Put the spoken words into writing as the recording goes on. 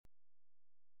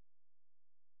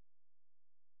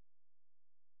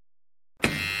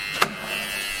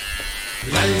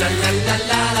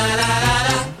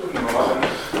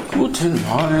Guten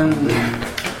Morgen.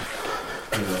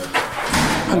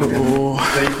 Hallo.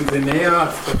 Treten Sie näher,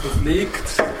 als das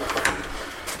liegt.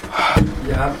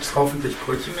 Ihr habt hoffentlich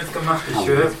Brötchen mitgemacht. Ich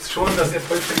höre schon, dass ihr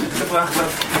Brötchen mitgebracht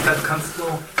habt. Dann kannst du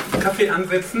einen Kaffee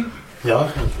ansetzen.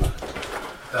 Ja.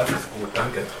 Das ist gut,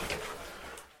 danke.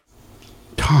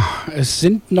 Es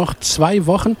sind noch 2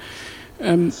 Wochen.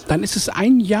 Dann ist es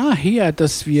 1 Jahr her,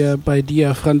 dass wir bei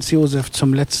dir, Franz Josef,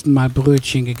 zum letzten Mal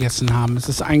Brötchen gegessen haben. Es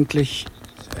ist eigentlich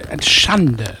eine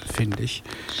Schande, finde ich.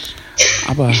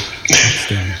 Aber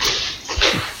trotzdem.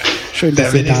 Schön,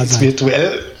 dass ihr da seid.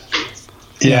 Virtuell.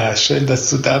 Ja, schön, dass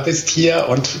du da bist hier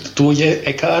und du hier,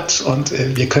 Eckhard, und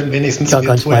wir können wenigstens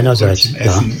virtuelle Brötchen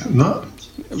essen. Ne?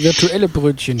 Virtuelle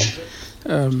Brötchen.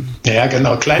 Ja,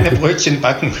 genau, kleine Brötchen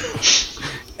backen.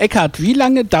 Eckhard, wie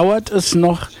lange dauert es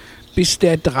noch, bis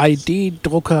der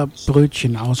 3D-Drucker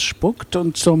Brötchen ausspuckt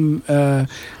und zum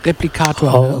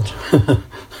Replikator wird?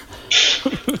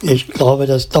 Ich glaube,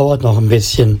 das dauert noch ein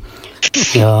bisschen.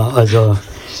 Ja, also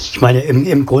ich meine,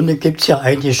 im Grunde gibt es ja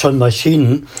eigentlich schon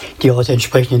Maschinen, die aus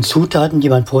entsprechenden Zutaten, die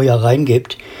man vorher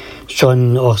reingibt,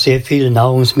 schon auch sehr viele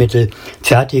Nahrungsmittel,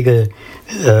 fertige,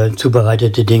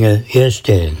 zubereitete Dinge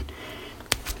herstellen.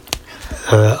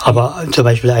 Aber zum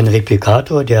Beispiel ein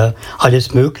Replikator, der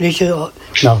alles Mögliche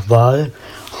nach Wahl,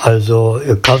 also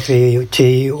Kaffee,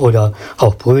 Tee oder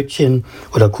auch Brötchen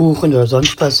oder Kuchen oder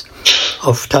sonst was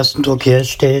auf Tastendruck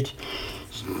herstellt,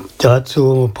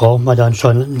 dazu braucht man dann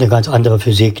schon eine ganz andere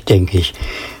Physik, denke ich.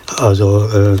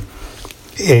 Also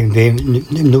irgendwie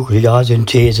eine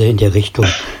Nuklearsynthese in der Richtung.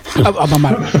 Aber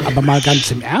mal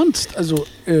ganz im Ernst, also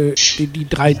die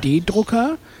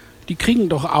 3D-Drucker, die kriegen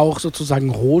doch auch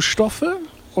sozusagen Rohstoffe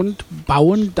und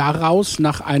bauen daraus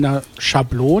nach einer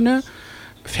Schablone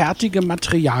fertige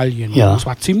Materialien. Ja. Und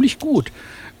zwar ziemlich gut.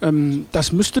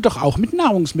 Das müsste doch auch mit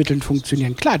Nahrungsmitteln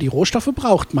funktionieren. Klar, die Rohstoffe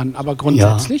braucht man, aber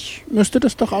grundsätzlich müsste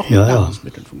das doch auch mit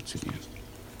Nahrungsmitteln funktionieren.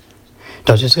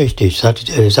 Das ist richtig,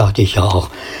 sagte ich ja auch.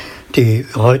 Die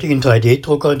heutigen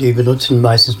 3D-Drucker, die benutzen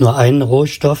meistens nur einen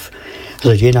Rohstoff,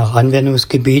 also je nach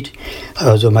Anwendungsgebiet.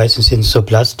 Also meistens sind es so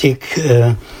Plastik,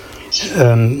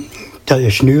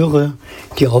 Schnüre,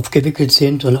 die aufgewickelt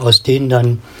sind und aus denen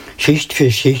dann Schicht für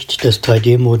Schicht das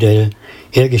 3D-Modell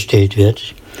hergestellt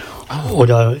wird.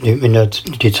 Oder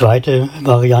die zweite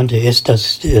Variante ist,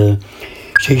 dass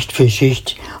Schicht für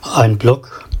Schicht ein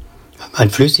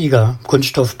flüssiger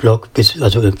Kunststoffblock,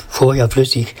 also vorher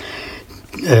flüssig,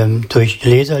 durch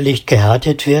Laserlicht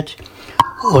gehärtet wird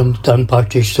und dann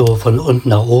praktisch so von unten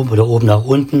nach oben oder oben nach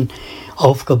unten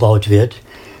aufgebaut wird,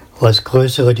 was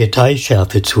größere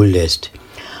Detailschärfe zulässt.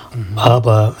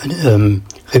 Aber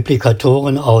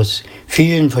Replikatoren aus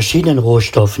vielen verschiedenen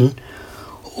Rohstoffen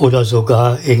oder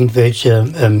sogar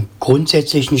irgendwelche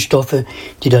grundsätzlichen Stoffe,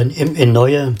 die dann in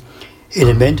neue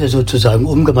Elemente sozusagen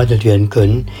umgewandelt werden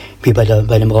können, wie bei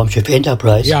dem Raumschiff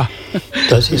Enterprise, ja.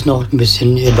 Das ist noch ein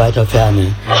bisschen in weiter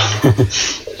Ferne.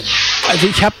 Also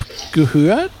ich habe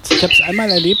gehört, ich habe es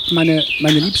einmal erlebt, meine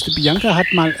liebste Bianca hat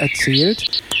mal erzählt,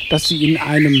 dass sie in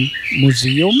einem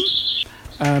Museum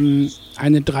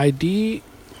eine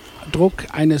 3D-Druck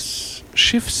eines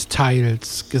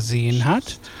Schiffsteils gesehen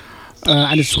hat,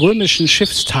 eines römischen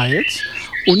Schiffsteils,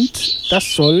 und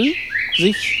das soll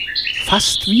sich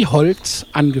fast wie Holz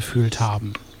angefühlt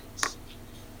haben.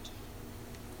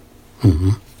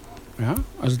 Mhm. Ja,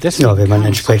 also deswegen. Ja, wenn man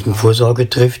entsprechend Vorsorge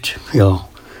trifft,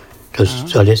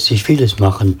 da lässt sich vieles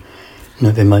machen.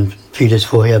 Ne, wenn man vieles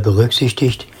vorher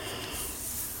berücksichtigt.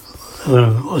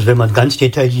 Also wenn man ganz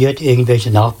detailliert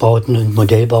irgendwelche Nachbauten und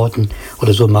Modellbauten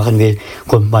oder so machen will,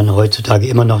 kommt man heutzutage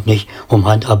immer noch nicht um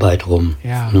Handarbeit rum.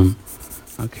 Ja, Ne?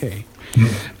 Okay.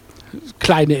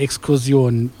 Kleine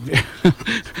Exkursion.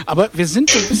 Aber wir sind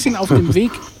so ein bisschen auf dem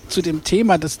Weg zu dem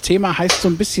Thema. Das Thema heißt so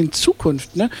ein bisschen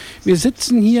Zukunft. Ne? Wir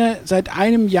sitzen hier seit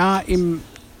einem Jahr im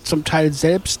zum Teil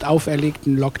selbst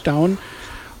auferlegten Lockdown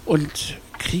und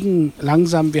kriegen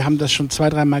langsam, wir haben das schon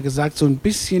 2-3 Mal gesagt, so ein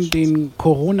bisschen den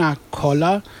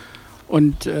Corona-Koller.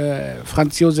 Und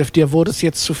Franz Josef, dir wurde es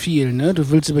jetzt zu viel, ne? Du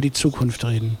willst über die Zukunft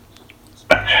reden.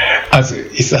 Also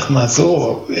ich sag mal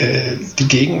so, die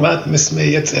Gegenwart müssen wir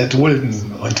jetzt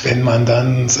erdulden. Und wenn man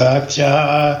dann sagt,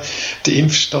 ja, die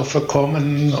Impfstoffe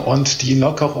kommen und die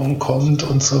Lockerung kommt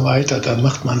und so weiter, dann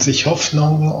macht man sich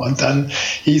Hoffnung. Und dann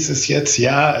hieß es jetzt,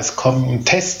 ja, es kommen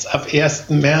Tests ab 1.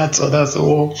 März oder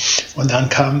so. Und dann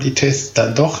kamen die Tests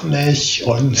dann doch nicht.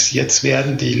 Und jetzt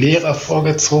werden die Lehrer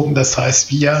vorgezogen. Das heißt,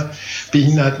 wir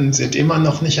Behinderten sind immer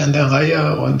noch nicht an der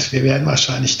Reihe. Und wir werden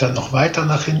wahrscheinlich dann noch weiter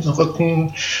nach hinten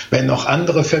rücken, wenn wenn noch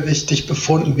andere für wichtig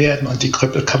befunden werden und die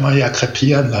Krüppel kann man ja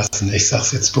krepieren lassen, ich sage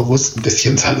es jetzt bewusst ein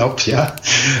bisschen salopp, ja,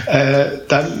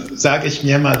 dann sage ich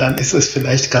mir mal, dann ist es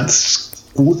vielleicht ganz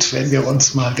gut, wenn wir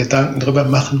uns mal Gedanken darüber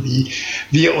machen, wie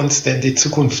wir uns denn die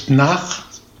Zukunft nach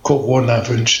Corona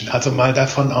wünschen. Also mal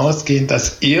davon ausgehen,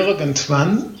 dass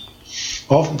irgendwann,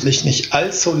 hoffentlich nicht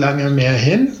allzu lange mehr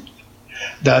hin,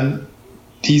 dann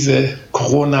diese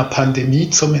Corona-Pandemie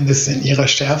zumindest in ihrer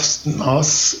schärfsten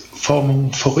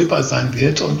Ausformung vorüber sein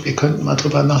wird und wir könnten mal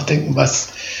drüber nachdenken, was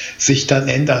sich dann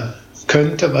ändern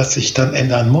könnte, was sich dann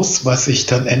ändern muss, was sich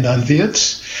dann ändern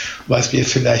wird, was wir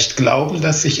vielleicht glauben,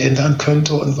 dass sich ändern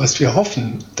könnte und was wir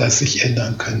hoffen, dass sich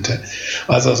ändern könnte.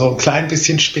 Also so ein klein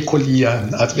bisschen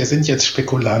spekulieren. Also wir sind jetzt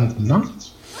Spekulanten, ne?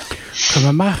 Können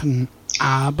wir machen,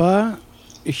 aber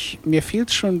mir fehlt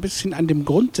es schon ein bisschen an dem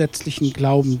grundsätzlichen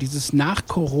Glauben. Dieses nach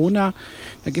Corona,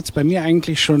 da geht es bei mir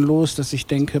eigentlich schon los, dass ich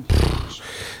denke,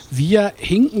 wir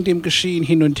hinken dem Geschehen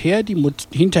hin und her,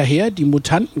 hinterher, die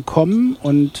Mutanten kommen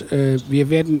und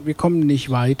wir kommen nicht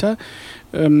weiter.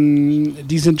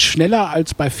 Die sind schneller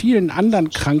als bei vielen anderen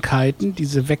Krankheiten,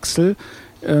 diese Wechsel.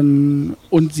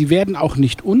 Und sie werden auch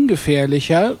nicht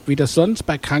ungefährlicher, wie das sonst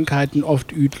bei Krankheiten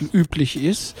oft üblich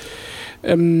ist.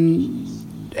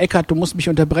 Eckhard, du musst mich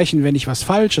unterbrechen, wenn ich was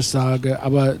Falsches sage,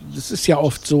 aber es ist ja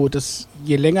oft so, dass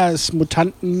je länger es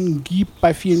Mutanten gibt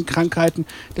bei vielen Krankheiten,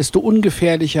 desto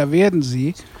ungefährlicher werden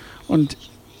sie. Und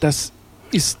das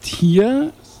ist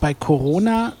hier bei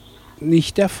Corona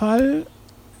nicht der Fall,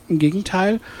 im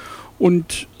Gegenteil.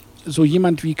 Und so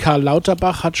jemand wie Karl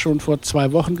Lauterbach hat schon vor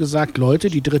 2 Wochen gesagt, Leute,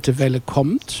 die 3. Welle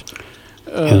kommt,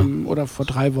 oder vor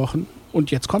 3 Wochen, und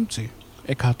jetzt kommt sie.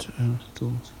 Eckhard,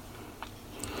 du...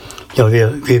 Ja,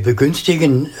 wir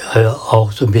begünstigen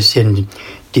auch so ein bisschen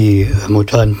die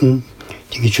Mutanten,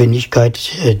 die Geschwindigkeit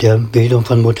der Bildung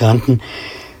von Mutanten,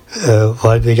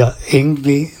 weil wir ja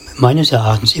irgendwie meines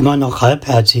Erachtens immer noch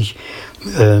halbherzig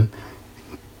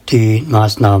die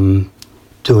Maßnahmen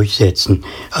durchsetzen.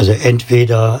 Also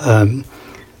entweder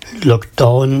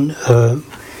Lockdown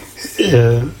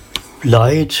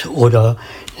Light oder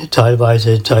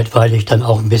teilweise zeitweilig dann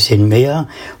auch ein bisschen mehr,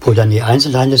 wo dann die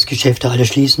Einzelhandelsgeschäfte alle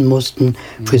schließen mussten,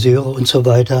 Friseure und so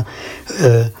weiter,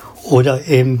 oder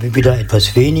eben wieder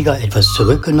etwas weniger, etwas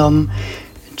zurückgenommen,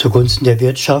 zugunsten der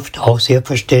Wirtschaft, auch sehr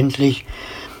verständlich,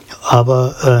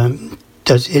 aber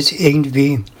das ist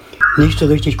irgendwie nicht so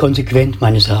richtig konsequent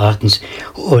meines Erachtens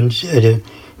und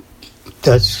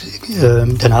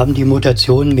dann haben die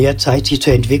Mutationen mehr Zeit, sich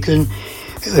zu entwickeln,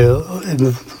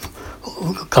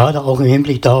 gerade auch im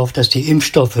Hinblick darauf, dass die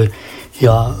Impfstoffe,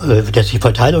 dass die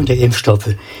Verteilung der Impfstoffe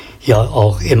ja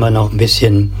auch immer noch ein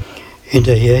bisschen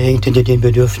hinterherhängt hinter den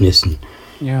Bedürfnissen.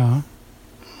 Ja,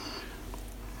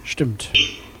 stimmt.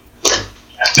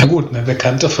 Na gut, eine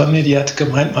Bekannte von mir, die hat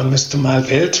gemeint, man müsste mal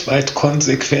weltweit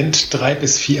konsequent 3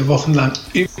 bis 4 Wochen lang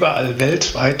überall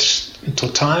weltweit einen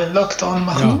totalen Lockdown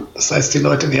machen. Ja. Das heißt, die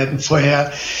Leute werden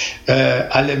vorher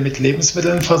alle mit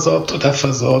Lebensmitteln versorgt oder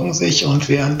versorgen sich und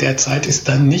während der Zeit ist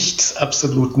dann nichts,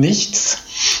 absolut nichts.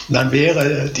 Dann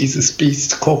wäre dieses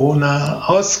Biest Corona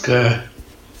ausgerottet.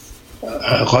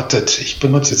 Ich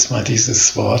benutze jetzt mal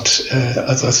dieses Wort.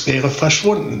 Also es wäre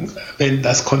verschwunden, wenn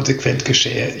das konsequent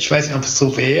geschehe. Ich weiß nicht, ob es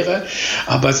so wäre,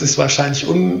 aber es ist wahrscheinlich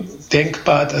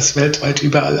undenkbar, dass weltweit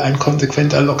überall ein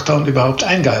konsequenter Lockdown überhaupt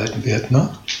eingehalten wird, ne?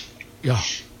 Ja,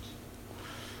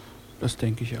 das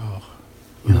denke ich auch.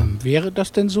 Ja. Wäre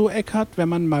das denn so, Eckhard, wenn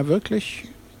man mal wirklich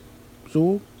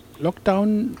so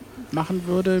Lockdown machen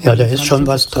würde? Ja, da ist schon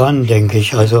was dran, denke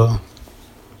ich. Also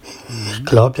ich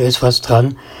glaube, da ist was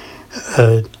dran.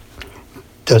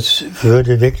 Das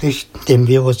würde wirklich dem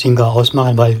Virus den gar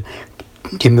ausmachen, weil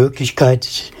die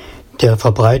Möglichkeit der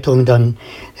Verbreitung dann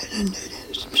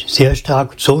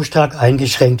so stark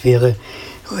eingeschränkt wäre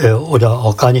oder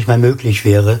auch gar nicht mehr möglich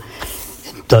wäre,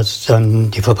 dass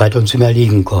dann die Verbreitung zum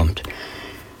Erliegen kommt.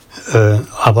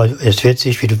 Aber es wird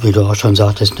sich, wie du auch schon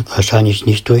sagtest, wahrscheinlich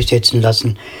nicht durchsetzen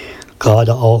lassen,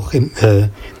 gerade auch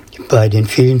bei den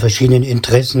vielen verschiedenen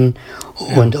Interessen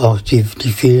und auch die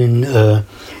vielen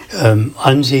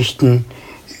Ansichten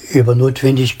über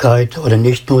Notwendigkeit oder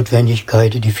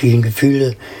Nichtnotwendigkeit, die vielen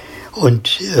Gefühle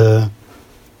und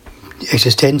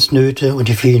Existenznöte und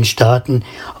die vielen Staaten.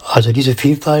 Also diese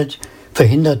Vielfalt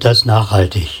verhindert das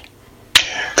nachhaltig.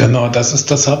 Genau, das ist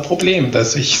das Hauptproblem,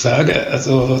 dass ich sage,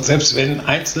 also selbst wenn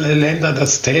einzelne Länder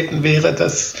das täten, wäre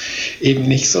das eben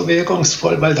nicht so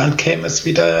wirkungsvoll, weil dann käme es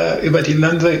wieder über die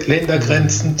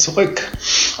Ländergrenzen zurück.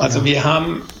 Also wir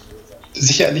haben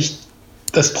sicherlich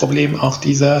das Problem auch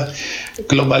dieser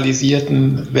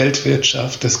globalisierten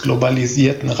Weltwirtschaft, des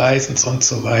globalisierten Reisens und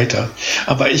so weiter.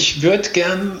 Aber ich würde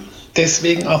gern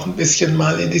deswegen auch ein bisschen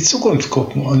mal in die Zukunft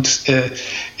gucken. Und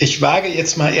ich wage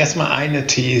jetzt mal erstmal eine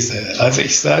These. Also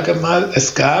ich sage mal,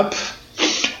 es gab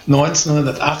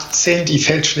 1918 die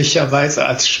fälschlicherweise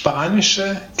als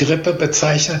spanische Grippe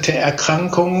bezeichnete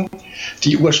Erkrankung,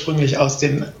 die ursprünglich aus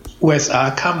den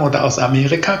USA kam oder aus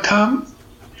Amerika kam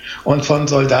und von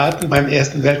Soldaten beim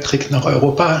Ersten Weltkrieg nach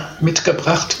Europa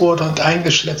mitgebracht wurde und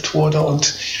eingeschleppt wurde.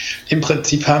 Und im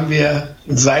Prinzip haben wir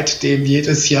seitdem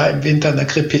jedes Jahr im Winter eine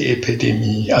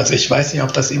Grippeepidemie. Also ich weiß nicht,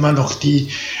 ob das immer noch die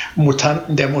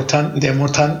Mutanten der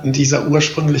Mutanten dieser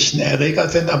ursprünglichen Erreger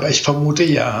sind, aber ich vermute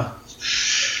ja.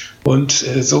 Und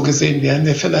so gesehen werden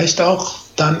wir vielleicht auch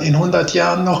dann in 100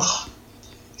 Jahren noch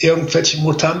irgendwelche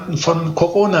Mutanten von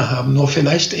Corona haben, nur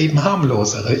vielleicht eben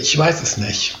harmlosere. Ich weiß es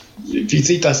nicht. Wie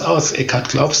sieht das aus, Eckhard?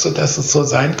 Glaubst du, dass es so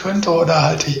sein könnte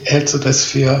oder hältst du das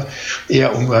für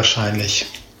eher unwahrscheinlich?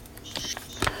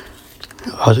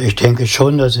 Also ich denke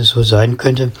schon, dass es so sein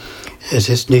könnte. Es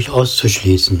ist nicht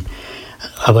auszuschließen.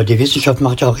 Aber die Wissenschaft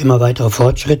macht ja auch immer weitere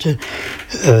Fortschritte.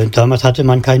 Damals hatte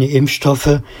man keine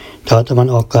Impfstoffe, da hatte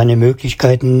man auch keine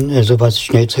Möglichkeiten, sowas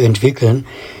schnell zu entwickeln,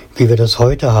 wie wir das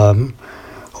heute haben.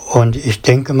 Und ich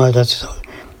denke mal, dass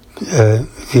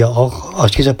wir auch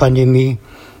aus dieser Pandemie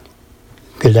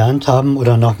gelernt haben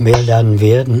oder noch mehr lernen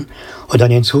werden und dann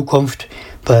in Zukunft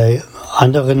bei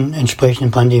anderen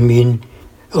entsprechenden Pandemien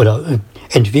oder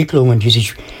Entwicklungen, die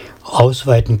sich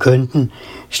ausweiten könnten,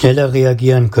 schneller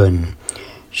reagieren können,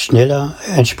 schneller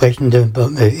entsprechende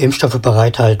Impfstoffe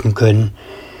bereithalten können,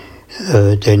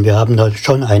 denn wir haben da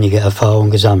schon einige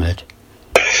Erfahrungen gesammelt.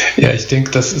 Ja, ich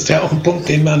denke, das ist ja auch ein Punkt,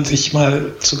 den man sich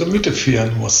mal zu Gemüte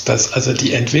führen muss, dass also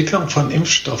die Entwicklung von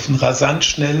Impfstoffen rasant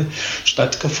schnell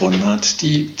stattgefunden hat,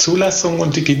 die Zulassung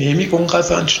und die Genehmigung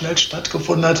rasant schnell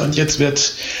stattgefunden hat und jetzt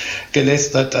wird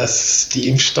gelästert, dass die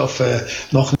Impfstoffe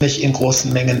noch nicht in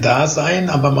großen Mengen da seien,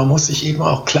 aber man muss sich eben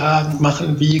auch klar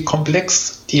machen, wie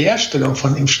komplex die Herstellung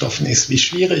von Impfstoffen ist, wie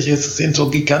schwierig es ist, in so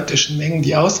gigantischen Mengen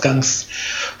die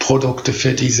Ausgangsprodukte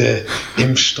für diese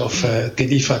Impfstoffe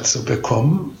geliefert zu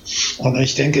bekommen. Und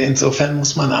ich denke, insofern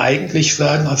muss man eigentlich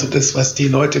sagen, also das, was die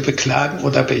Leute beklagen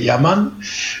oder bejammern,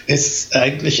 ist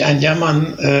eigentlich ein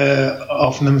Jammern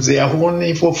auf einem sehr hohen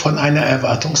Niveau von einer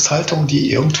Erwartungshaltung,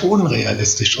 die irgendwo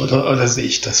unrealistisch oder sehe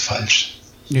ich das falsch?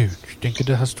 Nee, ich denke,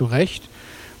 da hast du recht.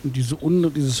 Und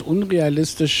dieses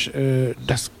unrealistisch,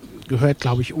 das gehört,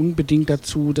 glaube ich, unbedingt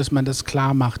dazu, dass man das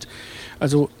klar macht.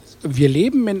 Also wir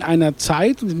leben in einer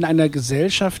Zeit und in einer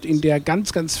Gesellschaft, in der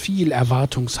ganz, ganz viel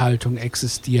Erwartungshaltung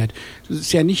existiert. Das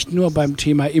ist ja nicht nur beim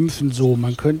Thema Impfen so.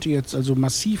 Man könnte jetzt also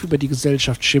massiv über die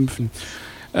Gesellschaft schimpfen.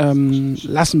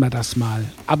 Lassen wir das mal.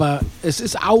 Aber es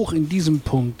ist auch in diesem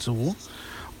Punkt so.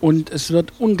 Und es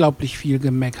wird unglaublich viel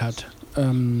gemeckert.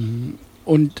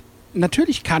 Und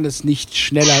natürlich kann es nicht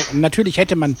schneller, natürlich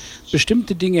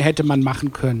bestimmte Dinge hätte man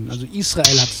machen können. Also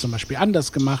Israel hat es zum Beispiel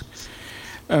anders gemacht.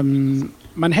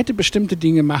 Man hätte bestimmte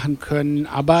Dinge machen können,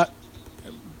 aber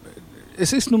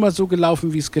es ist nun mal so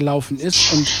gelaufen, wie es gelaufen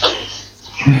ist. Und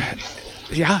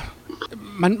ja,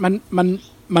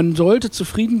 man sollte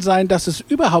zufrieden sein, dass es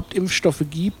überhaupt Impfstoffe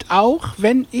gibt, auch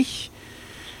wenn ich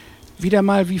wieder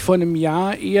mal wie vor einem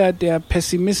Jahr eher der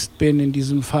Pessimist bin in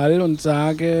diesem Fall und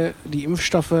sage, die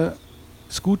Impfstoffe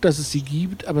ist gut, dass es sie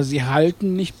gibt, aber sie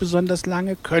halten nicht besonders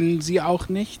lange, können sie auch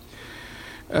nicht.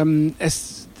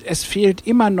 Es fehlt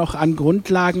immer noch an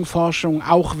Grundlagenforschung,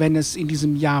 auch wenn es in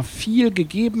diesem Jahr viel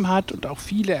gegeben hat und auch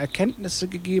viele Erkenntnisse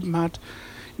gegeben hat,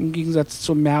 im Gegensatz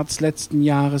zum März letzten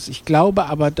Jahres. Ich glaube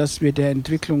aber, dass wir der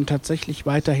Entwicklung tatsächlich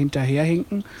weiter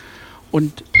hinterherhinken.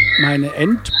 Und meine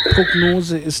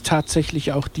Endprognose ist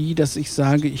tatsächlich auch die, dass ich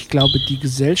sage, ich glaube, die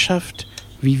Gesellschaft,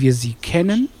 wie wir sie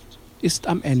kennen, ist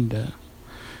am Ende.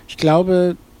 Ich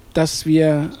glaube, dass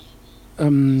wir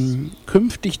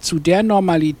künftig zu der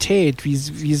Normalität, wie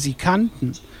wir sie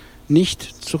kannten,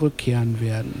 nicht zurückkehren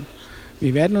werden.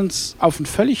 Wir werden uns auf ein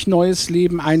völlig neues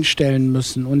Leben einstellen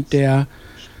müssen. Und der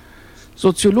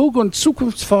Soziologe und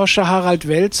Zukunftsforscher Harald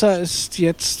Welzer ist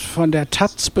jetzt von der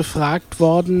taz befragt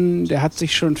worden. Der hat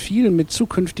sich schon viel mit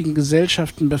zukünftigen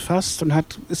Gesellschaften befasst und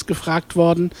ist gefragt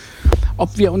worden,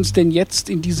 ob wir uns denn jetzt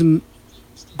in diesem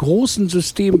großen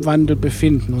Systemwandel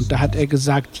befinden. Und da hat er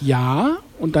gesagt, ja.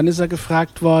 Und dann ist er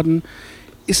gefragt worden,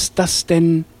 ist das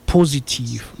denn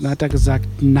positiv? Und dann hat er gesagt,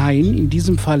 nein, in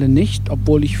diesem Falle nicht,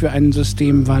 obwohl ich für einen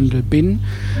Systemwandel bin.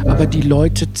 Aber die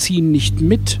Leute ziehen nicht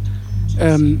mit.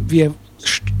 Wir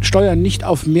steuern nicht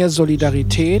auf mehr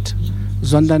Solidarität,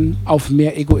 sondern auf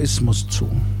mehr Egoismus zu.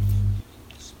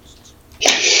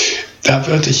 Da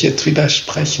würde ich jetzt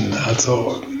widersprechen.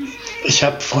 Also Ich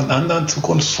habe von anderen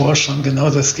Zukunftsforschern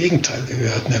genau das Gegenteil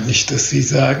gehört, nämlich, dass sie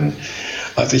sagen,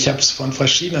 also ich habe es von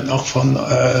verschiedenen, auch von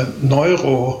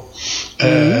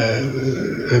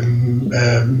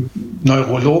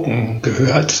Neurologen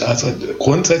gehört. Also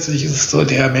grundsätzlich ist es so,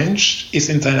 der Mensch ist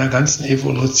in seiner ganzen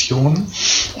Evolution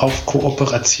auf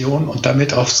Kooperation und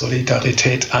damit auf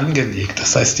Solidarität angelegt.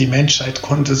 Das heißt, die Menschheit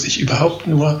konnte sich überhaupt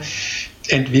nur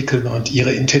entwickeln und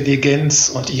ihre Intelligenz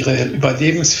und ihre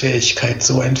Überlebensfähigkeit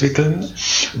so entwickeln,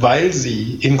 weil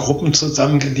sie in Gruppen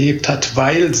zusammengelebt hat,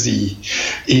 weil sie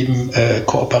eben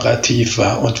kooperativ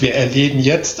war. Und wir erleben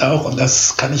jetzt auch, und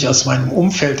das kann ich aus meinem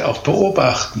Umfeld auch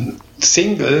beobachten,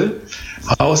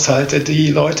 Single-Haushalte, die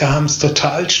Leute haben es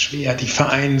total schwer, die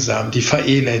vereinsamen, die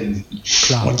verelenden.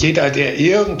 Klar. Und jeder, der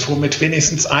irgendwo mit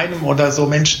wenigstens einem oder so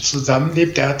Menschen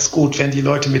zusammenlebt, der hat es gut. Wenn die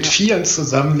Leute mit vielen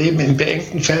zusammenleben, in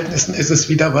beengten Verhältnissen, ist es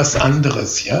wieder was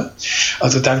anderes. Ja?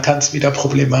 Also dann kann es wieder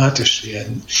problematisch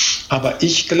werden. Aber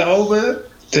ich glaube,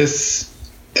 dass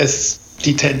es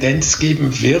die Tendenz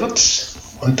geben wird,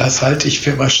 und das halte ich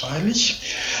für wahrscheinlich,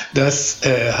 das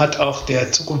hat auch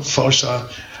der Zukunftsforscher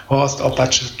Horst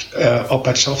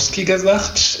Opaczowski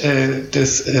gesagt,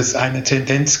 dass es eine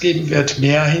Tendenz geben wird,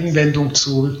 mehr Hinwendung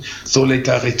zu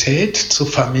Solidarität, zu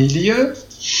Familie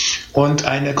und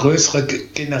eine größere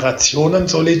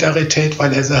Generationensolidarität,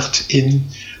 weil er sagt,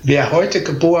 wer heute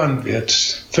geboren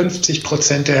wird,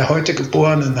 50% der heute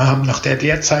Geborenen haben nach der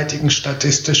derzeitigen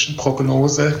statistischen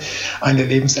Prognose eine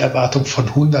Lebenserwartung von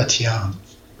 100 Jahren.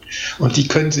 Und die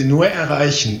können sie nur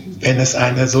erreichen, wenn es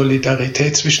eine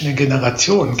Solidarität zwischen den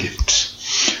Generationen gibt.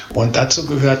 Und dazu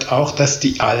gehört auch, dass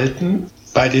die Alten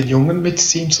bei den Jungen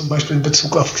mitziehen, zum Beispiel in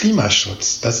Bezug auf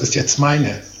Klimaschutz. Das ist jetzt mein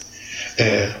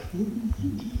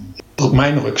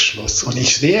Rückschluss. Und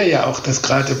ich sehe ja auch, dass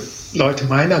gerade Leute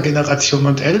meiner Generation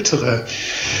und Ältere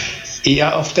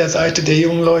eher auf der Seite der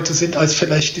jungen Leute sind als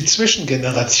vielleicht die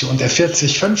Zwischengeneration der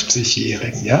 40-,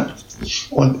 50-Jährigen. Ja?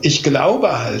 Und ich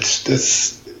glaube halt,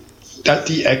 dass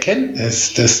die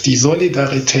Erkenntnis, dass die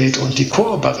Solidarität und die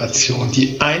Kooperation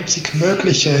die einzig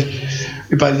mögliche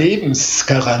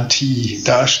Überlebensgarantie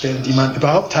darstellen, die man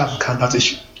überhaupt haben kann. Also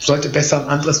ich sollte besser ein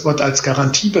anderes Wort als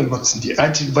Garantie benutzen. Die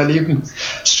einzige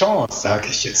Überlebenschance, sage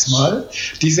ich jetzt mal.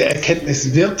 Diese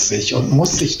Erkenntnis wird sich und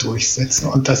muss sich durchsetzen.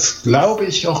 Und das, glaube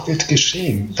ich, auch wird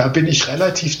geschehen. Da bin ich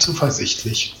relativ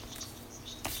zuversichtlich.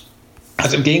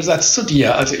 Also im Gegensatz zu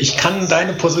dir, also ich kann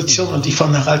deine Position und die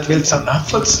von Harald Welzer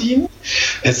nachvollziehen.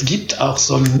 Es gibt auch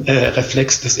so einen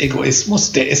Reflex des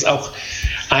Egoismus, der ist auch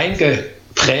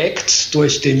eingeprägt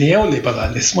durch den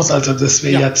Neoliberalismus, also dass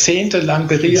wir jahrzehntelang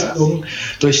Berieselung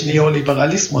durch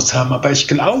Neoliberalismus haben. Aber ich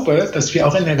glaube, dass wir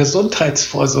auch in der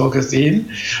Gesundheitsvorsorge sehen,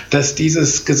 dass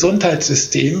dieses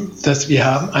Gesundheitssystem, das wir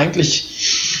haben,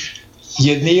 eigentlich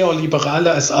je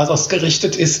neoliberaler es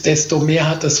ausgerichtet ist, desto mehr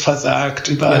hat es versagt.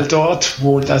 Überall dort,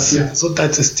 wo das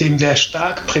Gesundheitssystem sehr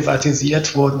stark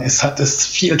privatisiert worden ist, hat es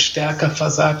viel stärker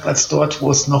versagt als dort,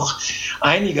 wo es noch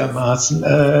einigermaßen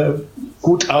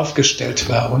gut aufgestellt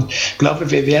war. Und ich glaube,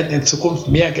 wir werden in Zukunft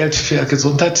mehr Geld für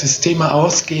Gesundheitssysteme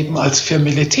ausgeben als für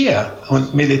Militär.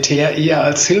 Und Militär eher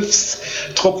als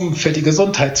Hilfstruppen für die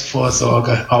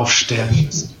Gesundheitsvorsorge aufstellen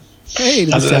müssen. Hey,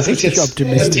 das ist ja richtig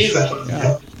optimistisch.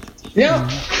 Ja,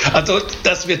 also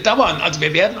das wird dauern. Also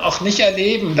wir werden auch nicht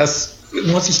erleben, das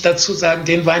muss ich dazu sagen,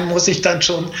 den Wein muss ich dann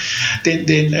schon,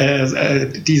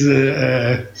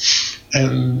 diese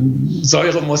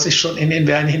Säure muss ich schon in den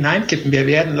Wein hineinkippen. Wir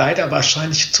werden leider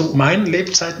wahrscheinlich zu meinen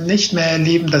Lebzeiten nicht mehr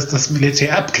erleben, dass das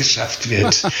Militär abgeschafft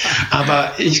wird.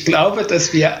 Aber ich glaube,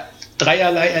 dass wir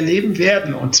dreierlei erleben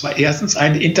werden. Und zwar erstens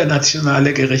eine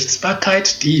internationale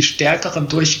Gerichtsbarkeit, die stärkeren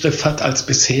Durchgriff hat als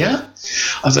bisher.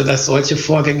 Also dass solche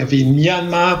Vorgänge wie in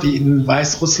Myanmar, wie in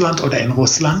Weißrussland oder in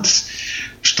Russland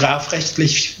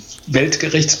strafrechtlich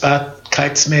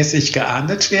weltgerichtsbarkeitsmäßig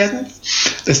geahndet werden.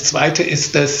 Das Zweite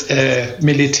ist, dass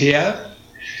Militär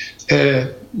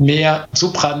mehr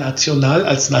supranational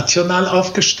als national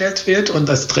aufgestellt wird. Und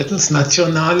das drittens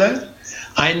nationale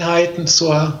Einheiten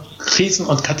zur Krisen-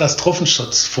 und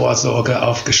Katastrophenschutzvorsorge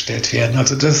aufgestellt werden.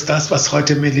 Also das ist das, was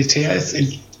heute Militär ist,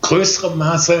 in größerem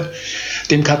Maße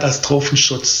dem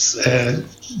Katastrophenschutz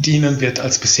dienen wird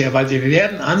als bisher, weil wir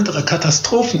werden andere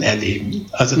Katastrophen erleben.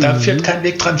 Also da führt kein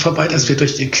Weg dran vorbei, dass wir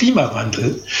durch den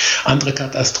Klimawandel andere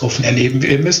Katastrophen erleben.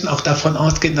 Wir müssen auch davon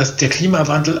ausgehen, dass der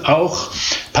Klimawandel auch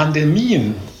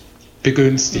Pandemien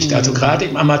begünstigt. Also gerade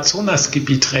im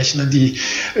Amazonasgebiet rechnen die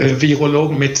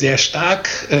Virologen mit sehr stark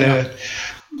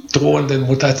drohenden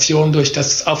Mutationen durch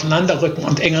das Aufeinanderrücken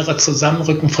und engere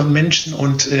Zusammenrücken von Menschen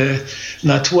und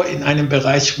Natur in einem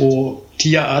Bereich, wo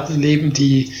Tierarten leben,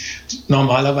 die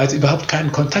normalerweise überhaupt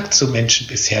keinen Kontakt zu Menschen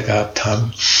bisher gehabt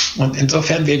haben. Und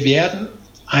insofern, wir werden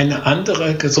eine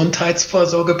andere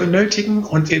Gesundheitsvorsorge benötigen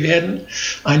und wir werden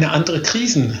eine andere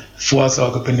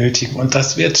Krisenvorsorge benötigen. Und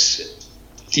das wird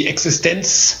die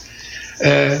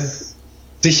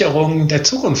Existenzsicherung der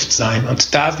Zukunft sein.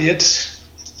 Und da wird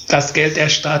das Geld der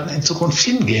Staaten in Zukunft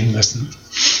hingehen müssen.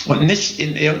 Und nicht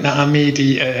in irgendeine Armee,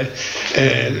 die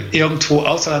irgendwo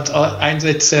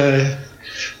Auslandseinsätze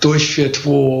durchführt,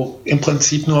 wo im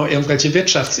Prinzip nur irgendwelche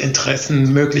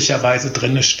Wirtschaftsinteressen möglicherweise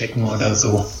drin stecken oder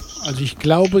so. Also ich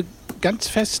glaube ganz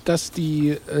fest, dass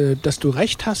du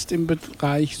recht hast im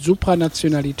Bereich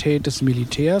Supranationalität des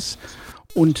Militärs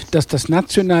und dass das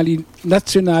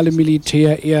nationale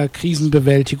Militär eher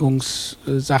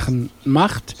Krisenbewältigungssachen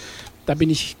macht. Da bin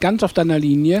ich ganz auf deiner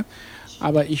Linie.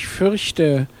 Aber ich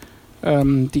fürchte,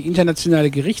 die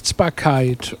internationale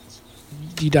Gerichtsbarkeit,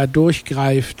 die da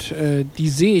durchgreift, die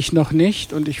sehe ich noch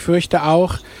nicht. Und ich fürchte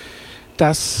auch,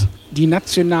 dass die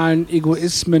nationalen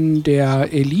Egoismen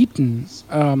der Eliten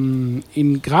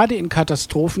gerade in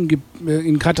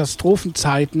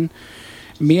Katastrophenzeiten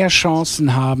mehr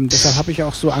Chancen haben. Deshalb habe ich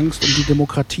auch so Angst um die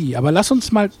Demokratie. Aber lass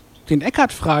uns mal den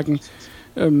Eckart fragen.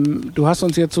 Du hast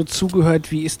uns jetzt so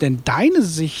zugehört. Wie ist denn deine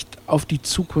Sicht auf die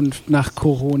Zukunft nach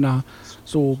Corona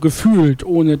so gefühlt,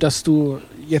 ohne dass du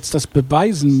jetzt das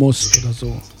beweisen musst oder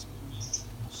so?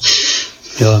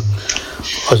 Ja,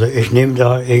 also ich nehme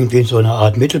da irgendwie so eine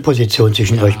Art Mittelposition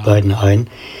zwischen euch beiden ein.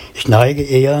 Ich neige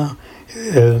eher,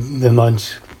 wenn man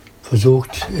es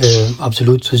versucht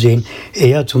absolut zu sehen,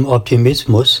 eher zum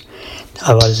Optimismus,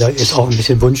 aber da ist auch ein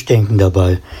bisschen Wunschdenken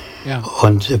dabei. Ja.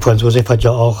 Und Franz Josef hat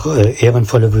ja auch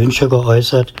ehrenvolle Wünsche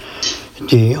geäußert,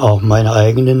 die auch meine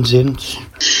eigenen sind.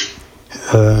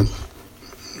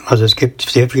 Also es gibt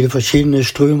sehr viele verschiedene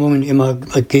Strömungen, immer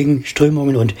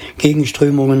Gegenströmungen und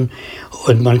Gegenströmungen,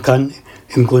 und man kann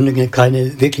im Grunde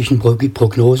keine wirklichen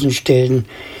Prognosen stellen.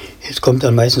 Es kommt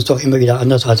dann meistens doch immer wieder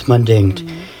anders, als man denkt.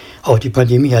 Auch die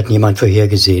Pandemie hat niemand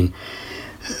vorhergesehen.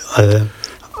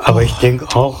 Aber ich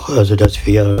denke auch, also dass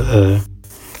wir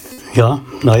ja,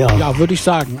 würde ich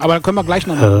sagen. Aber da können wir gleich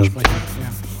nochmal sprechen. Ja.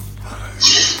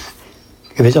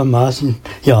 Gewissermaßen,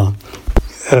 ja.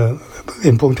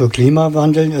 In puncto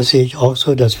Klimawandel sehe ich auch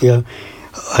so, dass wir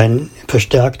ein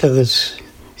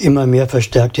immer mehr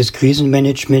verstärktes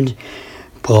Krisenmanagement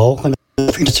brauchen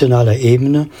auf internationaler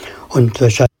Ebene. Und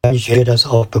wahrscheinlich werden wir das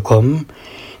auch bekommen.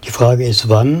 Die Frage ist,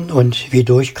 wann und wie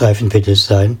durchgreifend wird es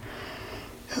sein.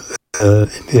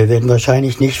 Wir werden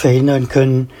wahrscheinlich nicht verhindern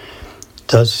können,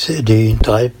 dass die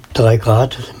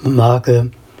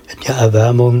 3-Grad-Marke der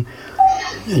Erwärmung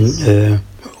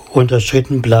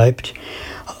unterschritten bleibt.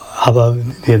 Aber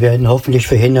wir werden hoffentlich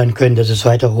verhindern können, dass es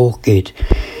weiter hochgeht.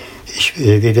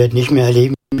 Wir werden nicht mehr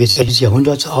erleben, wie es dieses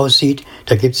Jahrhunderts aussieht.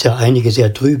 Da gibt es ja einige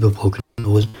sehr trübe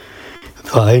Prognosen.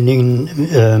 Vor allen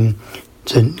Dingen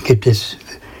gibt es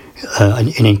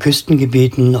in den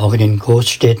Küstengebieten, auch in den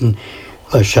Großstädten,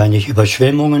 wahrscheinlich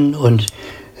Überschwemmungen und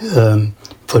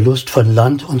Verlust von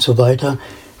Land und so weiter.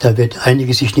 Da wird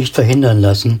einiges sich nicht verhindern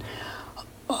lassen.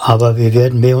 Aber wir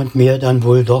werden mehr und mehr dann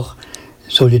wohl doch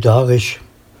eine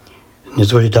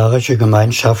solidarische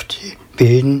Gemeinschaft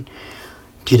bilden,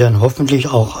 die dann hoffentlich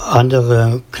auch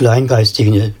andere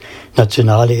kleingeistige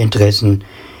nationale Interessen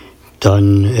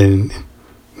dann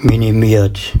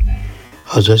minimiert.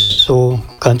 Also es ist so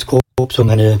ganz grob so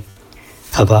meine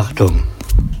Erwartung.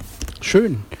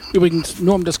 Schön. Übrigens,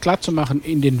 nur um das klarzumachen,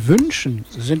 in den Wünschen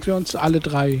sind wir uns alle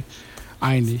drei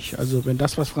einig. Also wenn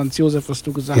das, was Franz Josef, was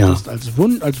du gesagt hast, als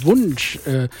Wunsch,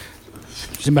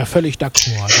 sind wir völlig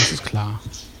d'accord, das ist klar.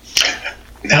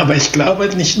 Ja, aber ich glaube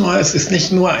es ist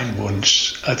nicht nur ein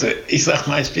Wunsch. Also ich sag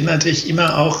mal, ich bin natürlich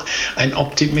immer auch ein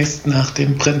Optimist nach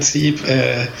dem Prinzip,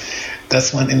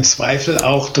 dass man im Zweifel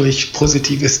auch durch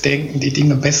positives Denken die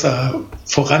Dinge besser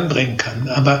voranbringen kann.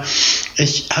 Aber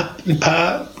ich habe ein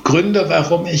paar Gründe,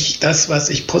 warum ich das, was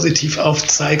ich positiv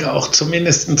aufzeige, auch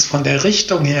zumindest von der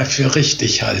Richtung her für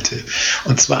richtig halte.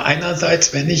 Und zwar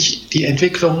einerseits, wenn ich die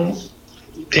Entwicklung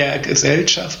der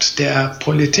Gesellschaft, der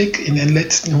Politik in den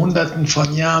letzten Hunderten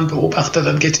von Jahren beobachte,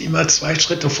 dann geht es immer 2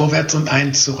 Schritte vorwärts und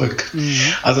 1 zurück.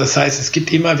 Also das heißt, es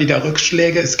gibt immer wieder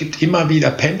Rückschläge, es gibt immer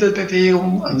wieder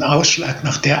Pendelbewegungen, einen Ausschlag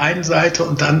nach der einen Seite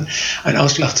und dann einen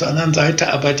Ausschlag zur anderen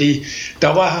Seite, aber die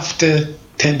dauerhafte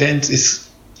Tendenz ist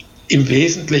im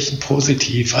Wesentlichen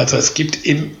positiv. Also es gibt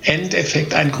im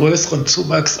Endeffekt einen größeren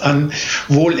Zuwachs an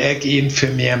Wohlergehen für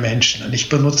mehr Menschen. Und ich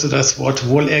benutze das Wort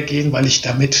Wohlergehen, weil ich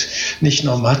damit nicht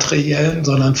nur materiellen,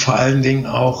 sondern vor allen Dingen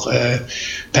auch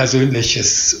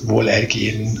persönliches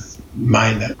Wohlergehen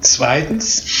meine.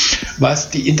 Zweitens, was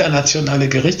die internationale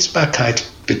Gerichtsbarkeit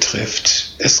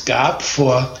betrifft. Es gab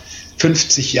vor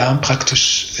 50 Jahren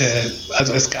praktisch,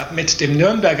 also es gab mit dem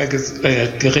Nürnberger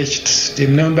Gericht,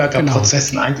 dem Nürnberger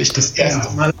Prozessen eigentlich das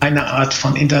erste Mal eine Art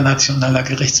von internationaler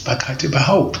Gerichtsbarkeit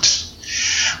überhaupt.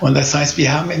 Und das heißt,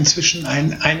 wir haben inzwischen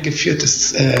ein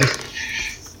eingeführtes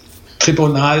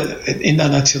Tribunal,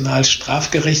 Internationalen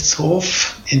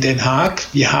Strafgerichtshof in Den Haag.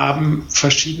 Wir haben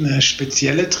verschiedene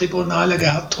spezielle Tribunale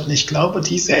gehabt und ich glaube,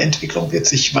 diese Entwicklung wird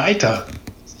sich weiter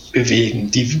bewegen.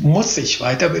 Die muss sich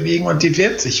weiter bewegen und die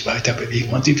wird sich weiter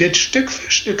bewegen und die wird Stück für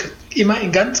Stück, immer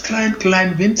in ganz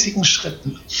kleinen, winzigen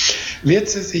Schritten, wird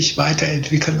sie sich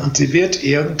weiterentwickeln und sie wird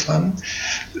irgendwann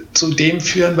zu dem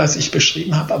führen, was ich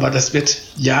beschrieben habe, aber das wird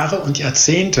Jahre und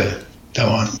Jahrzehnte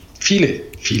dauern. Viele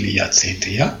Jahrzehnte,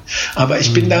 ja. Aber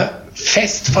ich bin da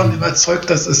fest von überzeugt,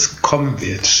 dass es kommen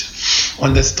wird.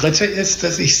 Und das Dritte ist,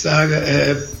 dass ich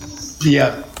sage,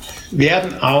 wir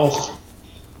werden auch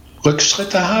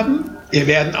Rückschritte haben. Wir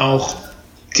werden auch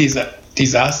diese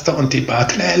Desaster und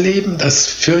Debakel erleben. Das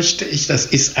fürchte ich, das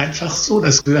ist einfach so.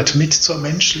 Das gehört mit zur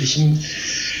menschlichen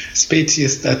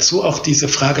Spezies dazu. Auch diese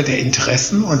Frage der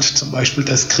Interessen und zum Beispiel,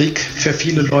 dass Krieg für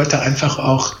viele Leute einfach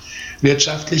auch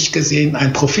wirtschaftlich gesehen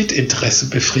ein Profitinteresse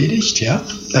befriedigt, ja.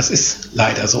 Das ist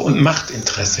leider so. Und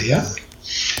Machtinteresse, ja.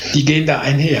 Die gehen da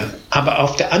einher. Aber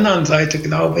auf der anderen Seite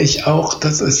glaube ich auch,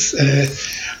 dass es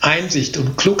Einsicht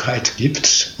und Klugheit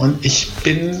gibt. Und ich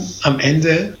bin am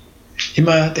Ende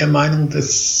immer der Meinung,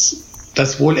 dass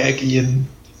das Wohlergehen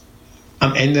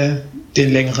am Ende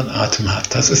den längeren Atem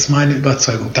hat. Das ist meine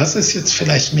Überzeugung. Das ist jetzt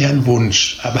vielleicht mehr ein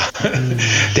Wunsch, aber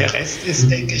der Rest ist,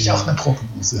 denke ich, auch eine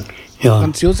Prognose. Ja.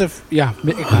 Franz Josef, ja,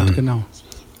 mit Eckhart, genau.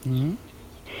 Mhm.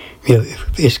 Mir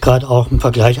ist gerade auch ein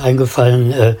Vergleich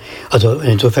eingefallen, also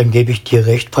insofern gebe ich dir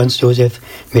recht, Franz Josef,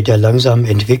 mit der langsamen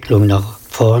Entwicklung nach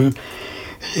vorn,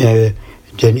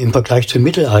 denn im Vergleich zum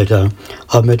Mittelalter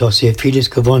haben wir doch sehr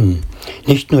vieles gewonnen.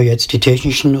 Nicht nur jetzt die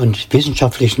technischen und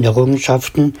wissenschaftlichen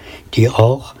Errungenschaften, die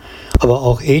auch, aber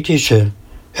auch ethische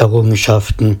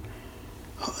Errungenschaften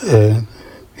im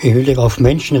Hinblick auf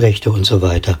Menschenrechte und so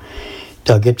weiter.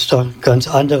 Da gibt es doch ganz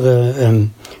andere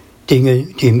Dinge,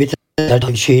 die im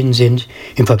Mittelalter geschehen sind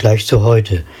im Vergleich zu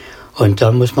heute. Und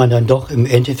da muss man dann doch im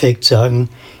Endeffekt sagen,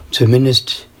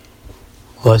 zumindest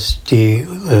was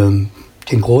den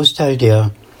Großteil der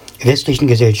westlichen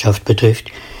Gesellschaft betrifft,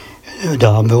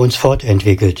 da haben wir uns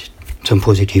fortentwickelt zum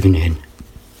Positiven hin.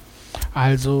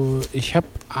 Also ich habe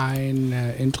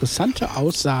eine interessante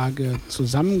Aussage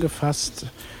zusammengefasst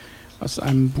aus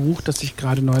einem Buch, das ich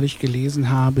gerade neulich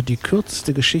gelesen habe, Die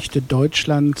kürzeste Geschichte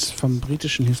Deutschlands vom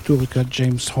britischen Historiker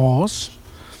James Hawes.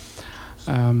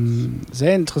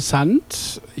 Sehr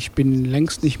interessant. Ich bin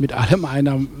längst nicht mit allem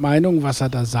einer Meinung, was er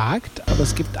da sagt, aber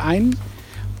es gibt einen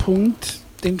Punkt,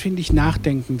 den finde ich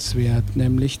nachdenkenswert,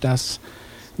 nämlich dass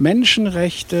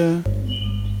Menschenrechte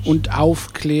und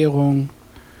Aufklärung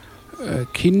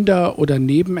Kinder- oder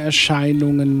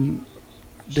Nebenerscheinungen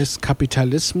des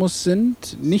Kapitalismus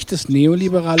sind, nicht des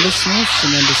Neoliberalismus,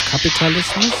 sondern des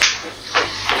Kapitalismus.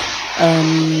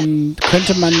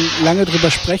 Könnte man lange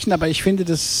drüber sprechen, aber ich finde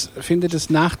das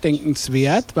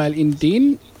nachdenkenswert, weil in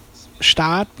den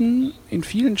Staaten, in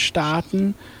vielen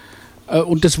Staaten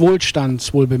und des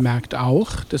Wohlstands wohlbemerkt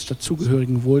auch, des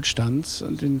dazugehörigen Wohlstands,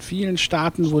 und in vielen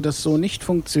Staaten, wo das so nicht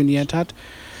funktioniert hat,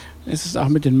 ist es auch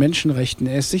mit den Menschenrechten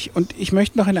essig. Und ich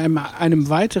möchte noch in einem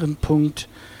weiteren Punkt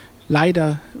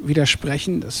leider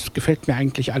widersprechen. Das gefällt mir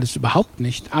eigentlich alles überhaupt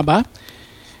nicht. Aber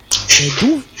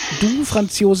du,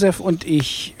 Franz Josef und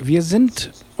ich, wir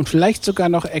sind, und vielleicht sogar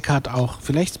noch Eckhart auch,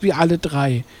 vielleicht wir alle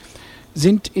drei,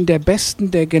 sind in der besten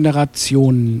der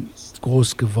Generationen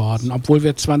groß geworden, obwohl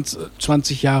wir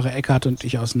 20 Jahre Eckhart und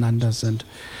ich auseinander sind.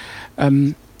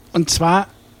 Und zwar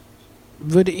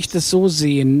würde ich das so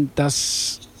sehen,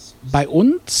 dass bei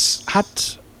uns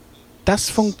hat das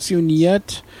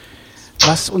funktioniert,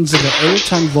 was unsere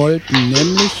Eltern wollten,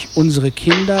 nämlich unsere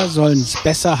Kinder sollen es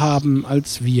besser haben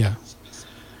als wir.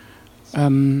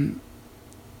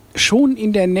 Schon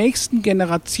in der nächsten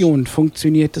Generation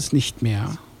funktioniert das nicht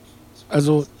mehr.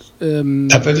 Also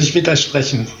da würde ich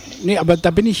widersprechen. Nee, aber da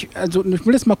bin ich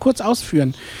will das mal kurz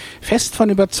ausführen, fest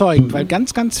von überzeugt, weil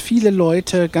ganz, ganz viele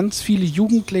Leute, ganz viele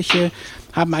Jugendliche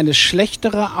haben eine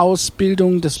schlechtere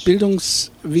Ausbildung, das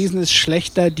Bildungswesen ist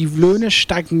schlechter, die Löhne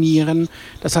stagnieren.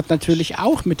 Das hat natürlich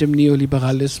auch mit dem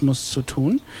Neoliberalismus zu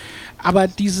tun. Aber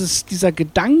dieser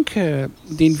Gedanke,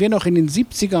 den wir noch in den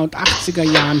 70er und 80er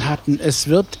Jahren hatten, es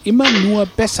wird immer nur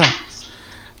besser,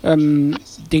 den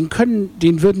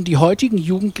würden die heutigen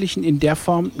Jugendlichen in der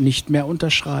Form nicht mehr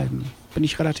unterschreiben. Bin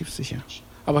ich relativ sicher.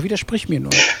 Aber widersprich mir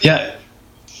nur. Ja,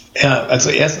 Ja, also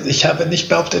erstens, ich habe nicht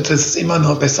behauptet, dass es immer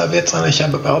nur besser wird, sondern ich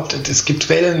habe behauptet, es gibt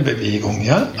Wellenbewegungen,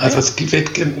 ja? Also es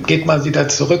geht mal wieder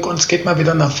zurück und es geht mal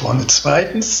wieder nach vorne.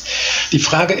 Zweitens, die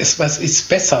Frage ist, was ist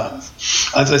besser?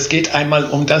 Also es geht einmal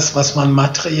um das, was man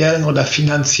materiellen oder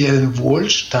finanziellen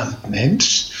Wohlstand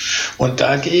nennt. Und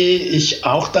da gehe ich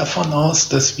auch davon aus,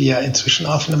 dass wir inzwischen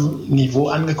auf einem Niveau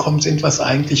angekommen sind, was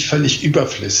eigentlich völlig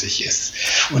überflüssig ist.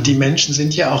 Und die Menschen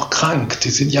sind ja auch krank.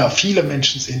 Viele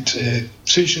Menschen sind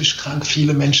psychisch krank,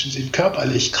 viele Menschen sind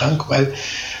körperlich krank, weil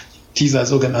dieser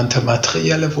sogenannte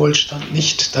materielle Wohlstand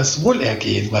nicht das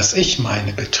Wohlergehen, was ich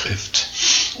meine, betrifft.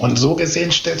 Und so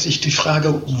gesehen stellt sich die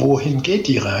Frage, wohin geht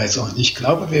die Reise? Und ich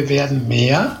glaube, wir werden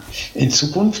mehr in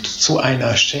Zukunft zu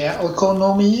einer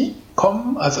Share-Ökonomie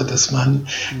kommen, also dass man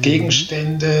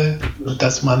Gegenstände,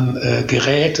 dass man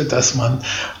Geräte, dass man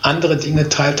andere Dinge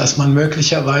teilt, dass man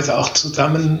möglicherweise auch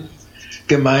zusammen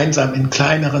gemeinsam in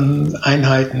kleineren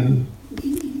Einheiten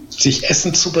sich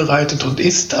Essen zubereitet und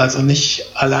isst, also nicht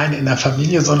allein in der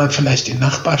Familie, sondern vielleicht in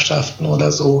Nachbarschaften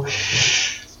oder so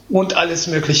und alles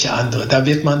mögliche andere. Da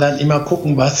wird man dann immer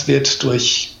gucken, was wird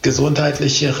durch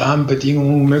gesundheitliche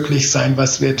Rahmenbedingungen möglich sein,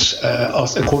 was wird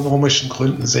aus ökonomischen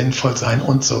Gründen sinnvoll sein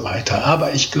und so weiter.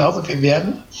 Aber ich glaube, wir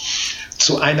werden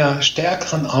zu einer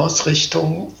stärkeren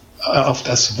Ausrichtung auf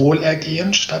das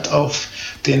Wohlergehen statt auf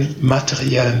den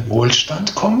materiellen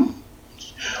Wohlstand kommen.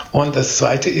 Und das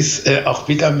Zweite ist auch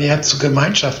wieder mehr zu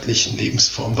gemeinschaftlichen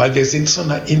Lebensformen, weil wir sind zu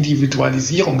einer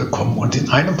Individualisierung gekommen. Und in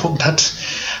einem Punkt hat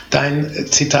dein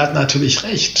Zitat natürlich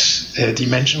recht. Die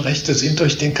Menschenrechte sind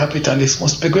durch den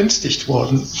Kapitalismus begünstigt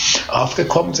worden.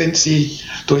 Aufgekommen sind sie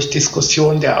durch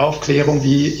Diskussionen der Aufklärung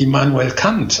wie Immanuel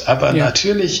Kant. Aber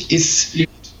natürlich ist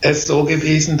es so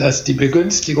gewesen, dass die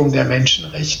Begünstigung der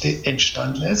Menschenrechte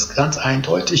entstanden ist, ganz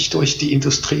eindeutig durch die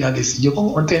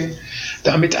Industrialisierung und den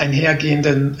damit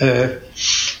einhergehenden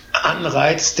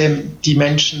Anreiz, die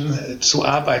Menschen zur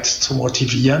Arbeit zu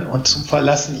motivieren und zum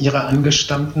Verlassen ihrer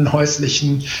angestammten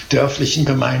häuslichen, dörflichen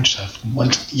Gemeinschaften.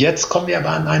 Und jetzt kommen wir aber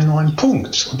an einen neuen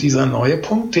Punkt. Und dieser neue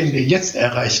Punkt, den wir jetzt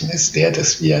erreichen, ist der,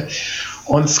 dass wir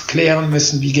uns klären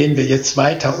müssen, wie gehen wir jetzt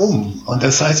weiter um. Und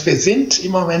das heißt, wir sind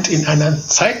im Moment in einer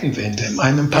Zeitenwende, in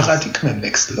einem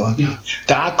Paradigmenwechsel. Und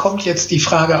da kommt jetzt die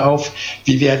Frage auf,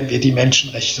 wie werden wir die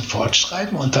Menschenrechte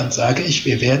fortschreiben? Und dann sage ich,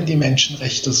 wir werden die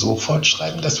Menschenrechte so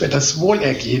fortschreiben, dass wir das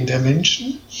Wohlergehen der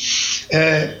Menschen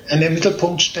in den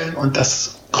Mittelpunkt stellen. Und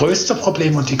das größte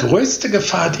Problem und die größte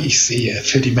Gefahr, die ich sehe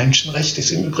für die Menschenrechte,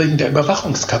 ist im Übrigen der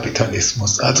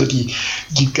Überwachungskapitalismus. Also die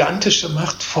gigantische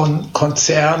Macht von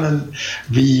Konzernen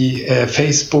wie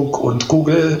Facebook und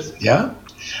Google, ja.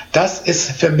 Das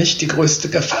ist für mich die größte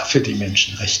Gefahr für die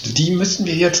Menschenrechte. Die müssen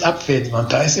wir jetzt abwenden.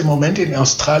 Und da ist im Moment in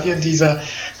Australien dieser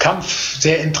Kampf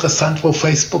sehr interessant, wo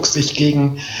Facebook sich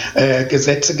gegen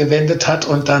Gesetze gewendet hat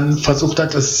und dann versucht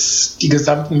hat, die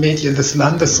gesamten Medien des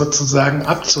Landes sozusagen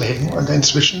abzuhängen. Und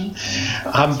inzwischen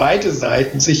haben beide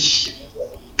Seiten sich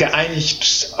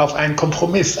geeinigt auf einen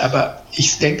Kompromiss. Aber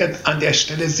ich denke, an der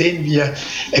Stelle sehen wir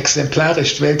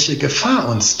exemplarisch, welche Gefahr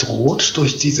uns droht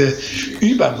durch diese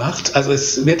Übermacht. Also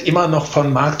es wird immer noch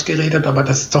von Markt geredet, aber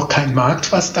das ist doch kein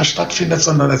Markt, was da stattfindet,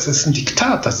 sondern das ist ein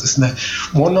Diktat. Das ist eine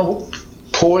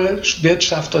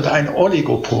Monopolwirtschaft oder eine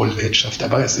Oligopolwirtschaft.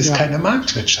 Aber es ist keine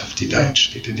Marktwirtschaft, die da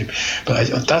entsteht in dem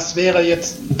Bereich. Und das wäre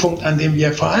jetzt ein Punkt, an dem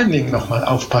wir vor allen Dingen nochmal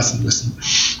aufpassen müssen.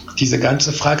 Diese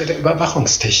ganze Frage der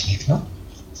Überwachungstechnik, ne?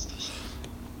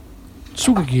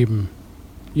 Zugegeben.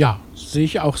 Ja, sehe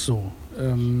ich auch so.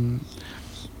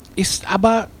 Ist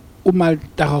aber, um mal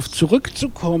darauf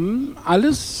zurückzukommen,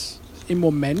 alles im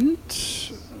Moment,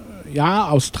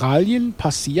 Australien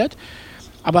passiert,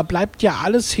 aber bleibt ja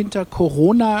alles hinter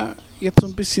Corona jetzt so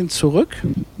ein bisschen zurück,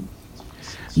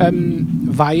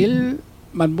 weil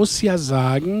man muss ja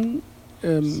sagen,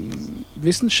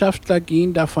 Wissenschaftler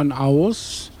gehen davon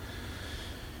aus,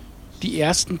 die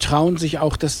Ersten trauen sich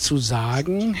auch das zu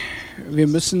sagen. Wir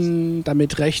müssen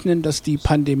damit rechnen, dass die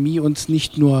Pandemie uns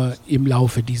nicht nur im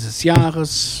Laufe dieses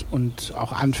Jahres und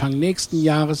auch Anfang nächsten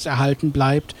Jahres erhalten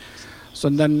bleibt,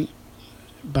 sondern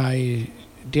bei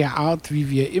der Art, wie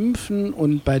wir impfen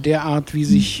und bei der Art, wie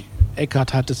sich,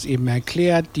 Eckart hat es eben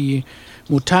erklärt, die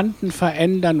Mutanten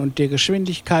verändern und der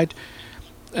Geschwindigkeit,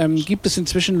 gibt es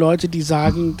inzwischen Leute, die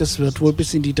sagen, das wird wohl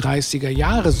bis in die 30er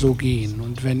Jahre so gehen.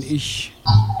 Und wenn ich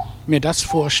mir das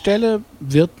vorstelle,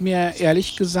 wird mir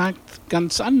ehrlich gesagt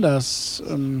ganz anders.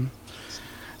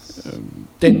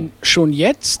 Denn schon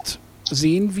jetzt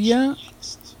sehen wir,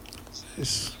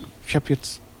 ich habe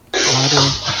jetzt gerade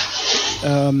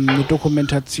eine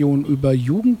Dokumentation über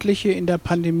Jugendliche in der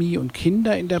Pandemie und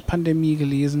Kinder in der Pandemie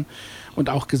gelesen und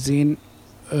auch gesehen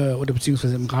oder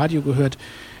beziehungsweise im Radio gehört,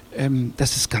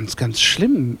 das ist ganz, ganz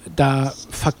schlimm. Da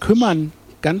verkümmern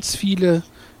ganz viele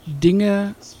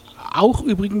Dinge, auch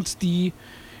übrigens die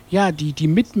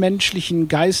mitmenschlichen,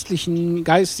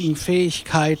 geistigen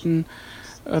Fähigkeiten,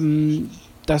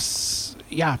 das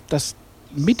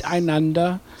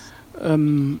Miteinander,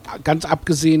 ganz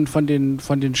abgesehen von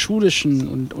den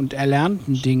schulischen und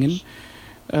erlernten Dingen,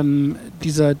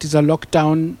 dieser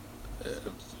Lockdown,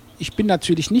 ich bin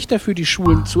natürlich nicht dafür, die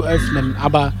Schulen zu öffnen,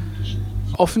 aber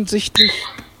offensichtlich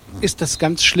ist das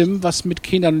ganz schlimm, was mit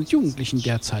Kindern und Jugendlichen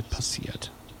derzeit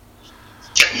passiert.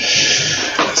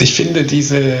 Also ich finde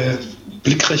diese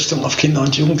Blickrichtung auf Kinder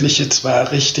und Jugendliche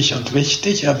zwar richtig und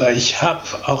wichtig, aber ich habe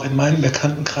auch in meinem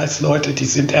Bekanntenkreis Leute, die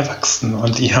sind erwachsen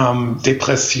und die haben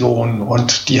Depressionen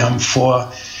und die haben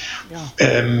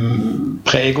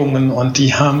Prägungen und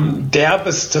die haben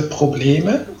derbeste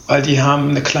Probleme, weil die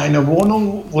haben eine kleine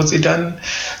Wohnung, wo sie dann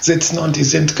sitzen und die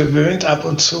sind gewöhnt, ab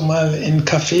und zu mal in ein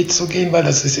Café zu gehen, weil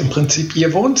das ist im Prinzip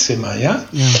ihr Wohnzimmer, ja?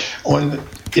 Und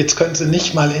jetzt können sie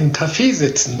nicht mal in einem Café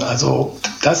sitzen. Also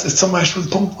das ist zum Beispiel ein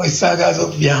Punkt, wo ich sage,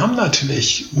 also wir haben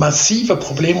natürlich massive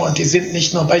Probleme und die sind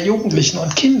nicht nur bei Jugendlichen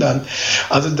und Kindern.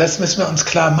 Also das müssen wir uns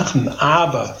klar machen.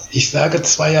 Aber ich sage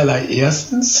zweierlei.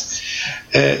 Erstens,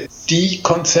 die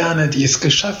Konzerne, die es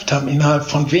geschafft haben, innerhalb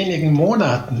von wenigen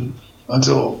Monaten,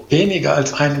 also weniger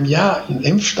als einem Jahr, einen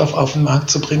Impfstoff auf den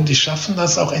Markt zu bringen, die schaffen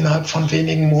das auch innerhalb von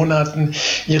wenigen Monaten,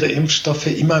 ihre Impfstoffe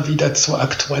immer wieder zu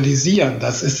aktualisieren.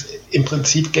 Das ist im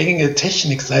Prinzip gängige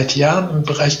Technik seit Jahren im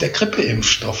Bereich der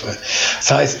Grippeimpfstoffe.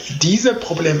 Das heißt, diese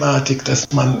Problematik,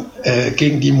 dass man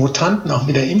gegen die Mutanten auch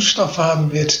wieder Impfstoffe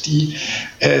haben wird, die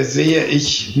sehe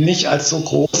ich nicht als so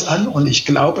groß an. Und ich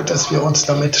glaube, dass wir uns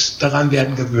daran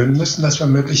werden gewöhnen müssen, dass wir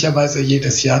möglicherweise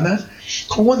jedes Jahr eine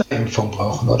Corona-Impfung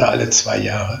brauchen oder alle 2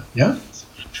 Jahre. Ja?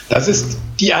 Das ist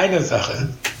die eine Sache.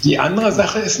 Die andere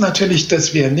Sache ist natürlich,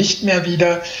 dass wir nicht mehr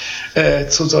wieder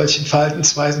zu solchen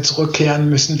Verhaltensweisen zurückkehren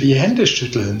müssen wie Hände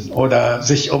schütteln oder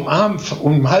sich umarmen,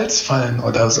 um den Hals fallen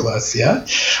oder sowas. Ja?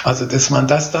 Also dass man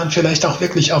das dann vielleicht auch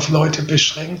wirklich auf Leute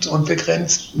beschränkt und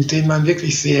begrenzt, mit denen man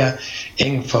wirklich sehr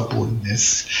eng verbunden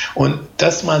ist. Und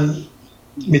dass man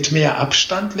mit mehr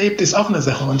Abstand lebt, ist auch eine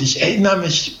Sache. Und ich erinnere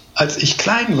mich, als ich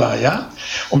klein war, ja,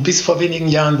 und bis vor wenigen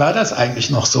Jahren war das eigentlich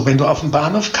noch so. Wenn du auf den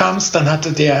Bahnhof kamst, dann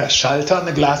hatte der Schalter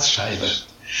eine Glasscheibe.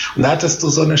 Und da hattest du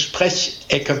so eine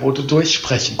Sprechecke, wo du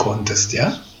durchsprechen konntest,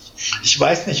 ja. Ich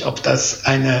weiß nicht, ob das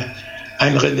ein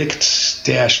Relikt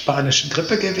der spanischen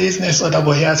Grippe gewesen ist oder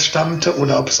woher es stammte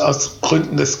oder ob es aus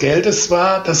Gründen des Geldes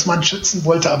war, das man schützen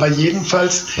wollte. Aber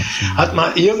jedenfalls hat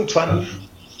man irgendwann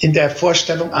in der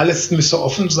Vorstellung, alles müsse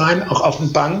offen sein, auch auf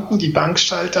den Banken, die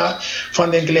Bankschalter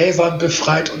von den Gläsern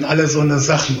befreit und alle so eine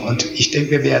Sachen. Und ich denke,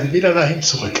 wir werden wieder dahin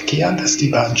zurückkehren, dass die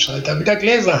Bankschalter wieder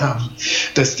Gläser haben,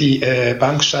 dass die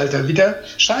Bankschalter wieder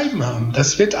Scheiben haben.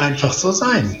 Das wird einfach so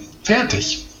sein.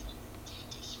 Fertig.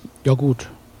 Ja gut.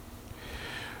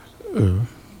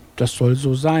 Das soll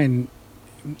so sein.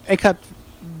 Eckhard,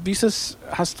 wie ist es,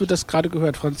 hast du das gerade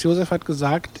gehört? Franz Josef hat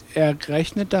gesagt, er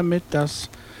rechnet damit, dass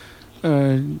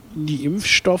die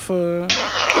Impfstoffe schnell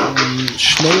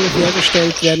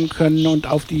hergestellt werden können und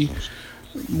auf die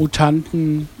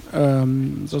Mutanten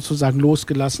sozusagen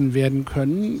losgelassen werden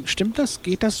können. Stimmt das?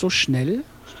 Geht das so schnell?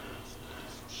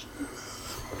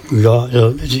 Ja,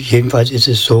 jedenfalls ist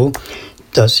es so,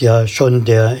 dass ja schon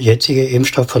der jetzige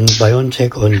Impfstoff von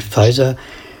BioNTech und Pfizer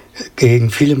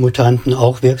gegen viele Mutanten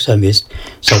auch wirksam ist.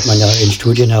 Das hat man ja in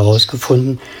Studien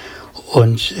herausgefunden.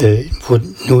 Und wo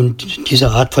nun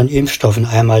diese Art von Impfstoffen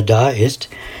einmal da ist,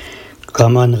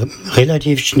 kann man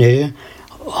relativ schnell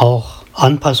auch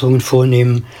Anpassungen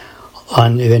vornehmen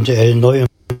an eventuell neue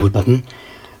Mutanten.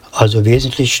 Also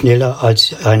wesentlich schneller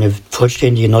als eine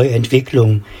vollständige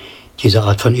Neuentwicklung dieser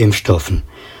Art von Impfstoffen.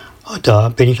 Da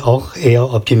bin ich auch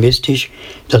eher optimistisch,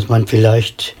 dass man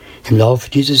vielleicht im Laufe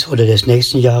dieses oder des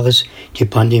nächsten Jahres die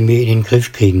Pandemie in den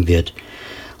Griff kriegen wird.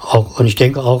 Und ich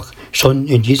denke auch, schon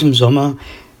in diesem Sommer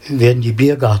werden die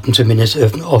Biergarten zumindest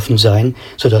offen sein,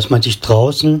 sodass man sich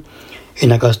draußen in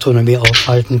der Gastronomie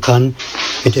aufhalten kann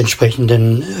mit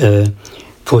entsprechenden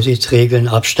Vorsichtsregeln,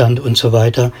 Abstand und so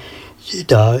weiter.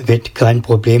 Da wird kein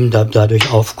Problem dadurch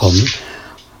aufkommen.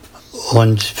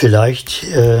 Und vielleicht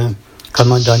kann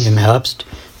man dann im Herbst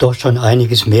doch schon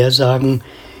einiges mehr sagen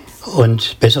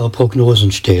und bessere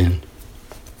Prognosen stellen.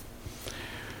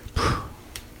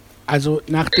 Also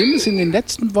nachdem es in den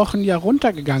letzten Wochen ja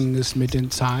runtergegangen ist mit den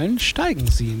Zahlen, steigen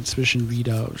sie inzwischen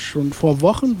wieder. Schon vor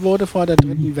Wochen wurde vor der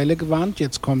dritten Welle gewarnt,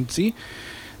 jetzt kommt sie.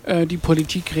 Die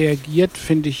Politik reagiert,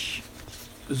 finde ich,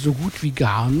 so gut wie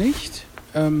gar nicht.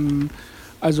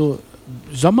 Also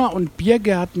Sommer- und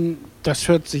Biergärten, das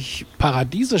hört sich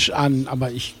paradiesisch an,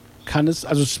 aber ich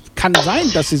es kann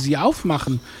sein, dass sie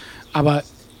aufmachen, aber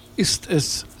ist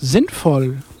es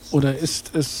sinnvoll oder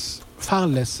ist es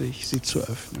fahrlässig, sie zu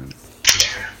öffnen?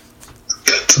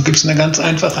 Dazu gibt es eine ganz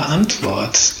einfache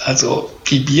Antwort. Also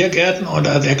die Biergärten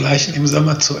oder dergleichen im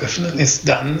Sommer zu öffnen, ist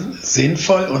dann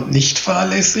sinnvoll und nicht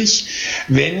fahrlässig,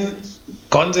 wenn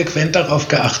konsequent darauf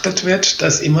geachtet wird,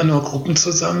 dass immer nur Gruppen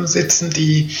zusammensitzen,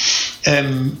 die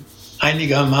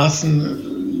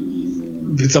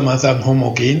einigermaßen, wie soll man sagen,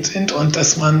 homogen sind und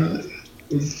dass man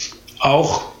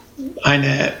auch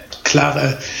eine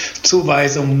klare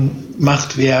Zuweisung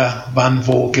macht, wer wann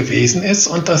wo gewesen ist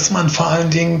und dass man vor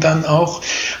allen Dingen dann auch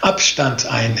Abstand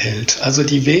einhält. Also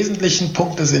die wesentlichen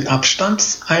Punkte sind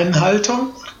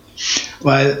Abstandseinhaltung,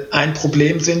 weil ein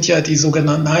Problem sind ja die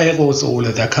sogenannten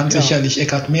Aerosole. Da kann sicherlich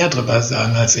Eckhard mehr drüber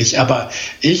sagen als ich. Aber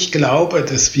ich glaube,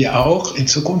 dass wir auch in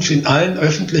Zukunft in allen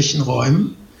öffentlichen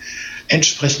Räumen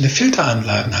entsprechende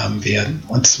Filteranlagen haben werden.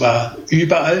 Und zwar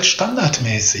überall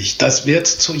standardmäßig. Das wird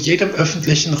zu jedem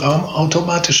öffentlichen Raum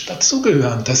automatisch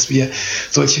dazugehören, dass wir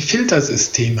solche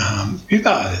Filtersysteme haben.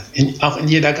 Überall. Auch in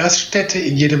jeder Gaststätte,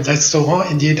 in jedem Restaurant,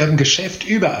 in jedem Geschäft,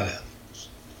 überall.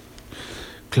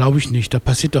 Glaube ich nicht. Da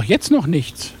passiert doch jetzt noch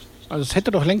nichts. Also es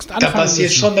hätte doch längst anfangen müssen. Da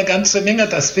passiert schon eine ganze Menge,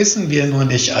 das wissen wir nur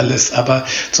nicht alles. Aber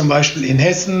zum Beispiel in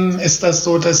Hessen ist das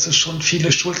so, dass es schon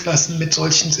viele Schulklassen mit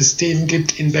solchen Systemen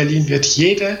gibt. In Berlin wird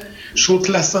jede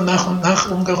Schulklasse nach und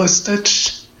nach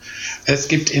umgerüstet. Es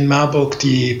gibt in Marburg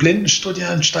die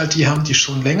Blindenstudienanstalt, die haben die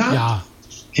schon länger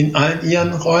in allen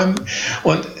ihren Räumen.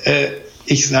 Und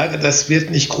ich sage, das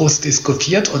wird nicht groß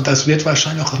diskutiert und das wird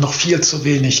wahrscheinlich auch noch viel zu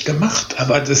wenig gemacht.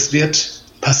 Aber das wird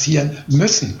passieren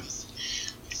müssen.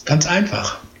 Ganz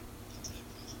einfach.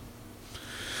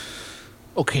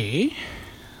 Okay,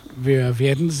 wir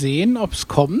werden sehen, ob es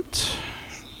kommt.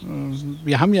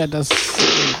 Wir haben ja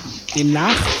den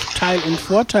Nachteil und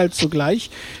Vorteil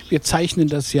zugleich. Wir zeichnen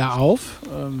das ja auf.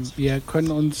 Wir können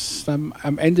uns dann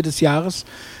am Ende des Jahres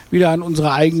wieder an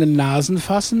unsere eigenen Nasen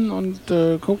fassen und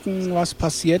gucken, was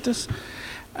passiert ist.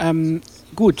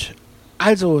 Gut,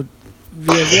 also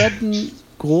wir werden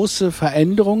große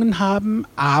Veränderungen haben,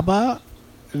 aber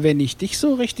wenn ich dich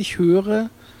so richtig höre,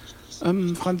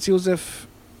 Franz Josef,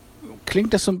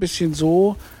 klingt das so ein bisschen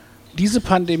so, diese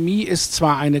Pandemie ist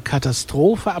zwar eine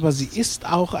Katastrophe, aber sie ist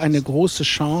auch eine große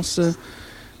Chance,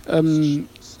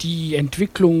 die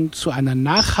Entwicklung zu einer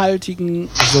nachhaltigen,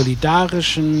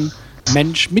 solidarischen,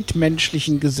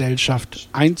 mitmenschlichen Gesellschaft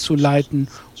einzuleiten.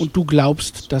 Und du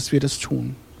glaubst, dass wir das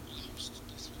tun?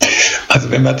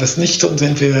 Also wenn wir das nicht tun,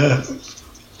 sind wir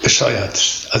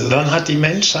bescheuert. Also dann hat die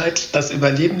Menschheit das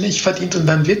Überleben nicht verdient und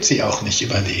dann wird sie auch nicht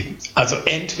überleben. Also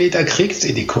entweder kriegt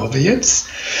sie die Kurve jetzt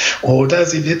oder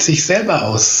sie wird sich selber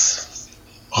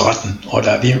ausrotten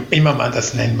oder wie immer man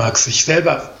das nennen mag, sich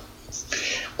selber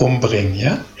umbringen.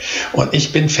 Ja? Und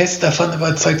ich bin fest davon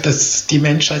überzeugt, dass die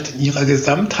Menschheit in ihrer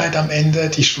Gesamtheit am Ende,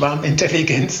 die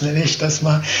Schwarmintelligenz nenne ich das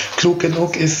mal, klug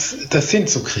genug ist, das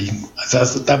hinzukriegen.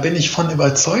 Also da bin ich von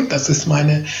überzeugt, das ist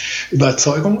meine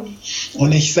Überzeugung.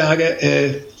 Und ich sage,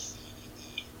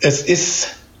 es ist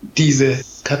diese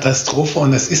Katastrophe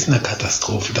und es ist eine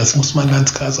Katastrophe. Das muss man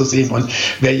ganz klar so sehen. Und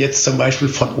wer jetzt zum Beispiel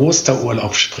von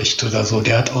Osterurlaub spricht oder so,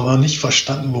 der hat auch noch nicht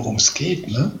verstanden, worum es geht.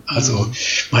 Ne? Also,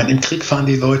 im Krieg fahren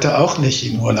die Leute auch nicht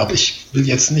in Urlaub. Ich will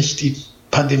jetzt nicht die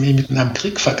Pandemie mit einem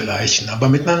Krieg vergleichen, aber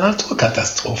mit einer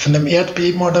Naturkatastrophe, einem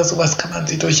Erdbeben oder sowas kann man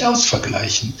sie durchaus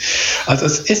vergleichen. Also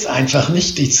es ist einfach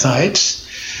nicht die Zeit,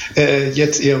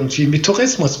 jetzt irgendwie mit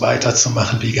Tourismus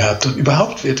weiterzumachen wie gehabt. Und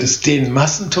überhaupt wird es den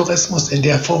Massentourismus in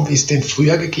der Form, wie es den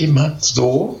früher gegeben hat,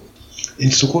 so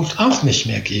in Zukunft auch nicht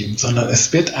mehr geben, sondern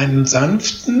es wird einen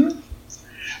sanften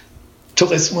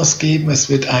Tourismus geben, es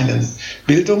wird einen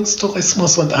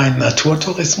Bildungstourismus und einen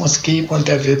Naturtourismus geben und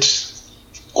der wird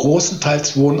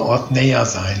großenteils wohnortnäher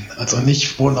sein. Also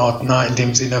nicht wohnortnah in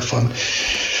dem Sinne von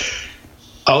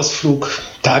Ausflug,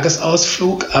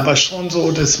 Tagesausflug, aber schon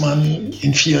so, dass man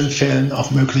in vielen Fällen auch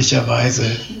möglicherweise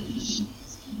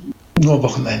nur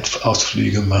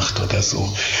Wochenendausflüge macht oder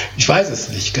so. Ich weiß es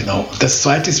nicht genau. Das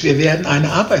Zweite ist, wir werden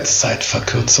eine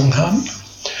Arbeitszeitverkürzung haben,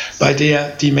 bei der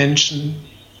die Menschen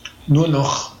nur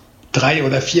noch 3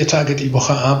 oder 4 Tage die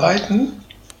Woche arbeiten,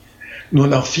 nur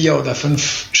noch 4 oder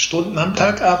 5 Stunden am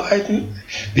Tag arbeiten.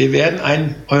 Wir werden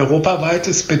ein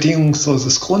europaweites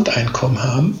bedingungsloses Grundeinkommen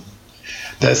haben,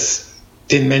 das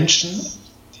den Menschen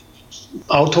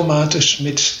automatisch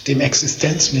mit dem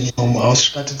Existenzminimum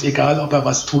ausstattet, egal ob er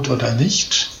was tut oder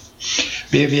nicht.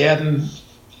 Wir werden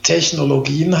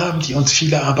Technologien haben, die uns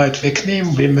viele Arbeit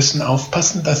wegnehmen. Wir müssen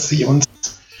aufpassen, dass sie uns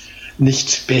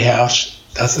nicht beherrschen.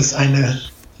 Das ist eine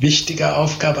wichtige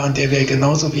Aufgabe, an der wir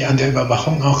genauso wie an der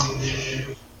Überwachung auch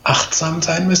achtsam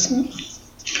sein müssen.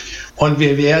 Und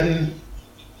wir werden,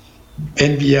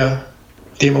 wenn wir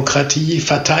Demokratie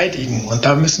verteidigen, und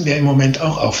da müssen wir im Moment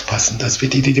auch aufpassen, dass wir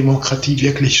die Demokratie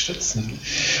wirklich schützen.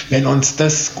 Wenn uns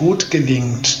das gut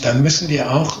gelingt, dann müssen wir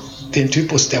auch den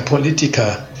Typus der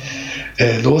Politiker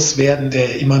loswerden,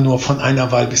 der immer nur von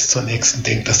einer Wahl bis zur nächsten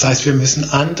denkt. Das heißt, wir müssen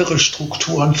andere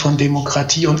Strukturen von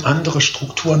Demokratie und andere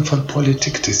Strukturen von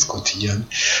Politik diskutieren.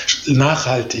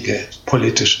 Nachhaltige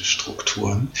politische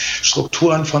Strukturen.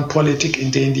 Strukturen von Politik,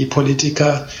 in denen die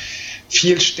Politiker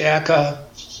viel stärker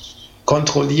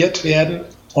kontrolliert werden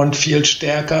und viel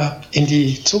stärker in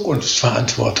die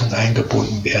Zukunftsverantwortung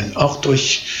eingebunden werden. Auch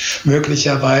durch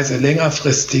möglicherweise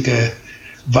längerfristige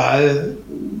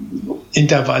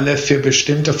Wahlintervalle für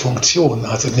bestimmte Funktionen.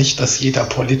 Also nicht, dass jeder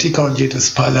Politiker und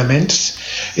jedes Parlament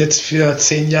jetzt für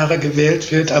 10 Jahre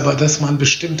gewählt wird, aber dass man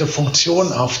bestimmte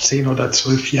Funktionen auf 10 oder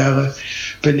 12 Jahre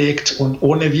belegt und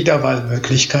ohne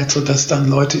Wiederwahlmöglichkeit, sodass dann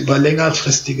Leute über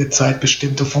längerfristige Zeit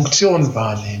bestimmte Funktionen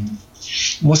wahrnehmen.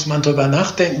 Muss man darüber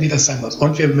nachdenken, wie das sein muss.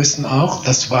 Und wir müssen auch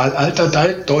das Wahlalter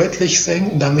deutlich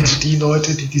senken, damit die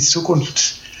Leute, die die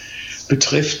Zukunft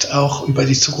betrifft, auch über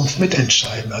die Zukunft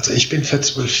mitentscheiden. Also ich bin für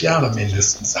 12 Jahre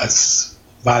mindestens als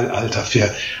Wahlalter für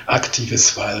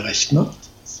aktives Wahlrecht. Ne?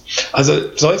 Also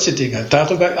solche Dinge,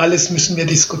 darüber alles müssen wir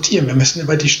diskutieren. Wir müssen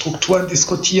über die Strukturen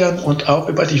diskutieren und auch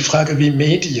über die Frage, wie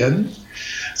Medien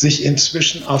sich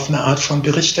inzwischen auf eine Art von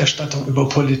Berichterstattung über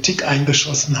Politik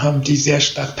eingeschossen haben, die sehr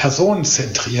stark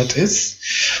personenzentriert ist,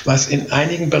 was in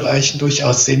einigen Bereichen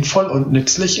durchaus sinnvoll und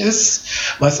nützlich ist,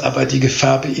 was aber die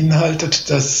Gefahr beinhaltet,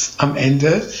 dass am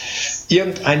Ende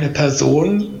irgendeine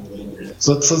Person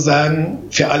sozusagen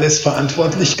für alles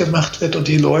verantwortlich gemacht wird und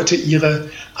die Leute ihre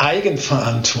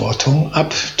Eigenverantwortung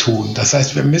abtun. Das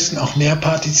heißt, wir müssen auch mehr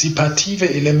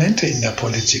partizipative Elemente in der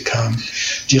Politik haben,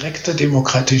 direkte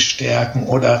Demokratie stärken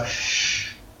oder,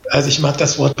 also ich mag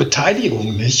das Wort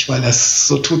Beteiligung nicht, weil das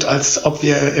so tut, als ob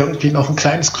wir irgendwie noch ein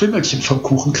kleines Krümelchen vom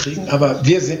Kuchen kriegen, aber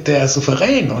wir sind der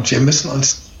Souverän und wir müssen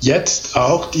uns jetzt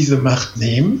auch diese Macht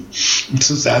nehmen, um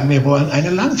zu sagen, wir wollen eine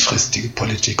langfristige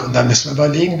Politik. Und dann müssen wir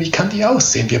überlegen, wie kann die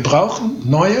aussehen? Wir brauchen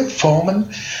neue Formen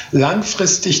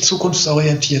langfristig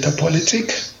zukunftsorientierter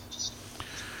Politik.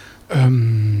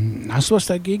 Hast du was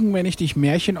dagegen, wenn ich dich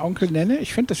Märchenonkel nenne?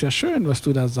 Ich finde das ja schön, was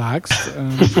du da sagst.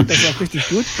 Ich finde das auch richtig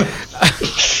gut.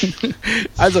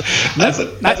 Also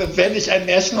wenn ich ein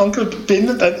Märchenonkel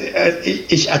bin, dann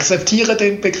ich akzeptiere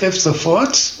den Begriff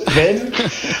sofort, wenn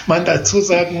man dazu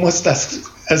sagen muss, dass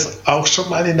es auch schon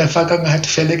mal in der Vergangenheit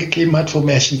Fälle gegeben hat, wo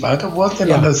Märchen wahr geworden sind.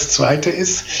 Ja. Und das Zweite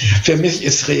ist, für mich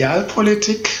ist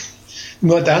Realpolitik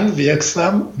nur dann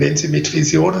wirksam, wenn sie mit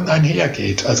Visionen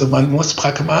einhergeht. Also man muss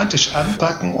pragmatisch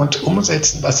anpacken und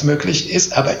umsetzen, was möglich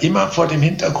ist, aber immer vor dem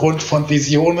Hintergrund von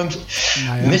Visionen,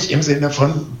 nicht im Sinne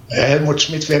von Helmut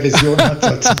Schmidt, wer Visionen hat,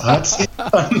 soll zum Arzt gehen,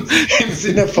 sondern im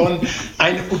Sinne von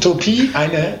eine Utopie,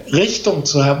 eine Richtung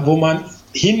zu haben, wo man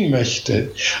hin möchte.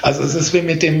 Also es ist wie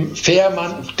mit dem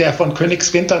Fährmann, der von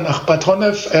Königswinter nach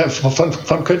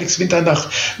von Königswinter nach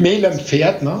Melem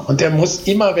fährt, ne? Und der muss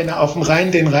immer, wenn er auf dem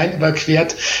Rhein den Rhein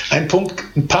überquert, einen Punkt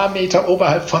ein paar Meter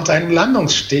oberhalb von seinem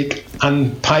Landungssteg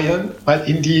anpeilen, weil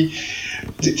ihm die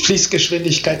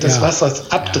Fließgeschwindigkeit des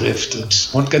Wassers abdriftet.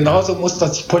 Und genauso muss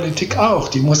das die Politik auch.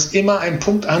 Die muss immer einen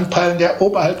Punkt anpeilen, der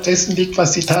oberhalb dessen liegt,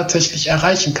 was sie tatsächlich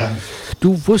erreichen kann.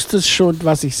 Du wusstest schon,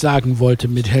 was ich sagen wollte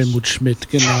mit Helmut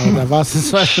Schmidt, genau. Da war es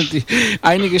schon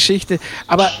eine Geschichte.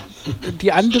 Aber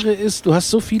die andere ist, du hast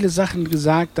so viele Sachen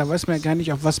gesagt, da weiß man ja gar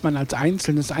nicht, auf was man als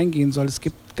Einzelnes eingehen soll. Es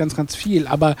gibt ganz, ganz viel.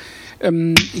 Aber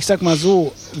ich sag mal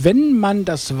so, wenn man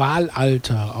das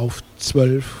Wahlalter auf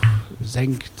 12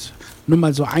 senkt, nur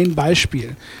mal so ein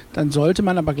Beispiel, dann sollte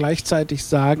man aber gleichzeitig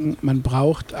sagen, man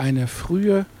braucht eine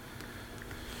frühe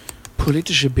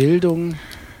politische Bildung,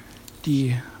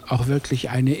 die auch wirklich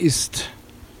eine ist.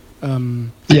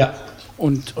 Und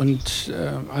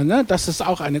das ist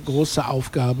auch eine große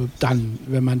Aufgabe dann,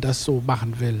 wenn man das so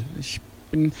machen will. Ich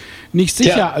bin nicht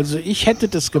sicher, also ich hätte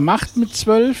das gemacht mit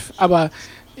 12, aber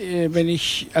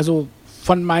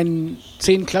von meinen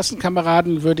 10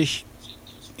 Klassenkameraden könnte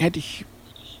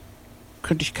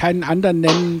ich keinen anderen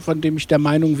nennen, von dem ich der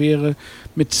Meinung wäre,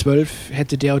 mit 12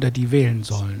 hätte der oder die wählen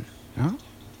sollen. Ja?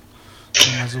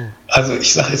 So. Also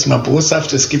ich sage jetzt mal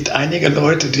boshaft, es gibt einige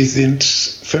Leute, die sind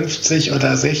 50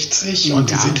 oder 60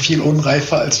 und die sind viel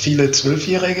unreifer als viele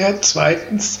 12-Jährige.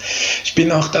 Zweitens, ich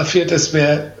bin auch dafür, dass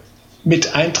wir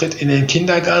mit Eintritt in den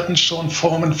Kindergarten schon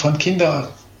Formen von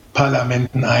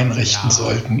Kinderparlamenten einrichten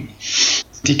sollten.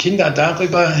 die Kinder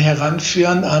darüber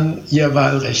heranführen an ihr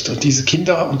Wahlrecht. Und diese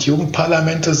Kinder- und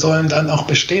Jugendparlamente sollen dann auch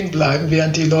bestehen bleiben,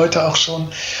 während die Leute auch schon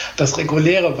das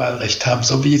reguläre Wahlrecht haben,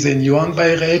 so wie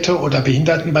Seniorenbeiräte oder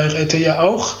Behindertenbeiräte ja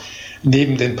auch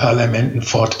neben den Parlamenten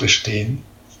fortbestehen.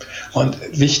 Und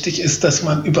wichtig ist, dass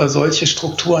man über solche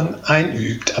Strukturen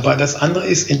einübt. Aber das andere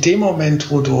ist, in dem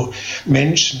Moment, wo du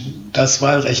Menschen das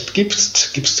Wahlrecht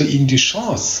gibst, gibst du ihnen die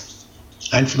Chance,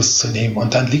 Einfluss zu nehmen.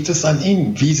 Und dann liegt es an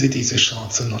ihnen, wie sie diese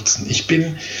Chance nutzen. Ich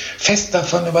bin fest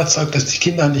davon überzeugt, dass die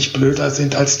Kinder nicht blöder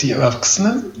sind als die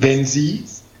Erwachsenen, wenn sie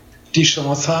die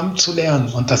Chance haben zu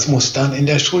lernen. Und das muss dann in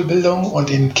der Schulbildung und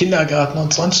im Kindergarten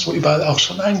und sonst wo überall auch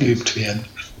schon eingeübt werden.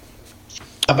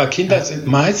 Aber Kinder sind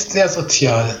meist sehr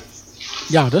sozial.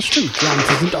 Ja, das stimmt. Ja, und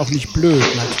sie sind auch nicht blöd,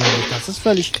 natürlich. Das ist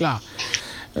völlig klar.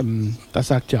 Das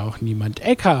sagt ja auch niemand.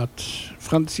 Eckhard,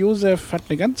 Franz Josef hat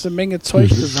eine ganze Menge Zeug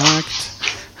gesagt.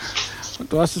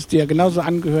 Und du hast es dir genauso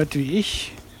angehört wie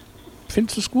ich.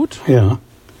 Findest du es gut? Ja.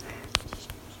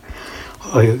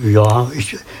 Ja,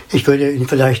 ich würde ihn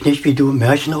vielleicht nicht wie du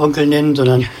Märchenonkel nennen,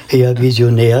 sondern eher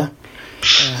Visionär.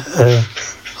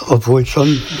 Obwohl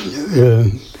schon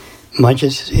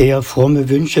manches eher fromme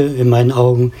Wünsche in meinen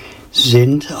Augen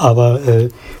sind, aber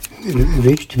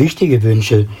wichtige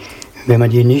Wünsche. Wenn man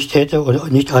die nicht hätte oder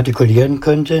nicht artikulieren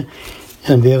könnte,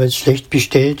 dann wäre es schlecht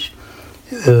bestellt,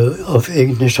 auf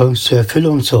irgendeine Chance zur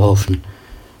Erfüllung zu hoffen.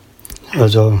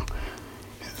 Also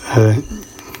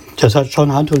das hat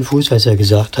schon Hand und Fuß, was er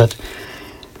gesagt hat.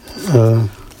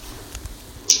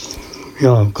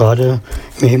 Ja, gerade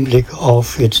im Hinblick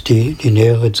auf jetzt die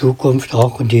nähere Zukunft,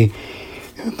 auch und die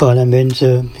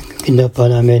Parlamente,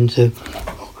 Kinderparlamente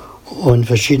und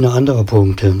verschiedene andere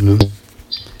Punkte. Ne?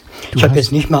 Ich habe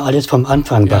jetzt nicht mal alles vom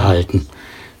Anfang behalten.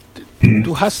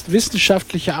 Du hast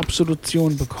wissenschaftliche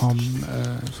Absolution bekommen,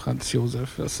 Franz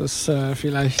Josef. Das ist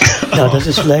vielleicht... Ja, das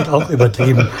ist vielleicht auch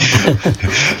übertrieben.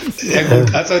 Sehr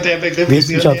gut, also der Begriff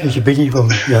wissenschaftliche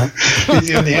Billigung, ja.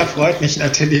 Visionär freut mich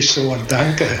natürlich schon,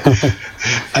 danke.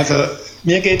 Also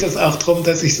mir geht es auch darum,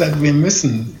 dass ich sage, wir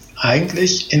müssen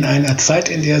eigentlich in einer Zeit,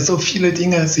 in der so viele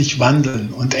Dinge sich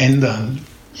wandeln und ändern,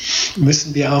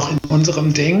 müssen wir auch in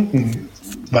unserem Denken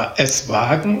es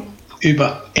wagen,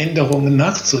 über Änderungen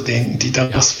nachzudenken, die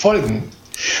daraus folgen.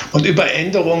 Und über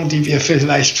Änderungen, die wir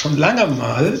vielleicht schon lange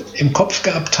mal im Kopf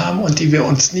gehabt haben und die wir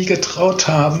uns nie getraut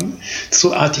haben,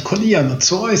 zu artikulieren und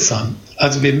zu äußern.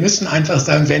 Also wir müssen einfach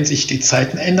sagen, wenn sich die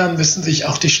Zeiten ändern, müssen sich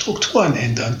auch die Strukturen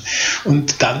ändern.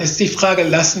 Und dann ist die Frage,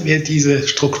 lassen wir diese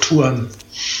Strukturen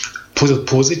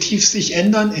positiv sich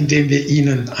ändern, indem wir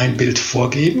ihnen ein Bild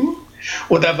vorgeben?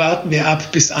 Oder warten wir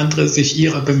ab, bis andere sich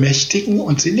ihrer bemächtigen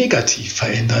und sie negativ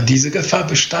verändern? Diese Gefahr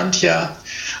bestand ja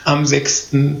am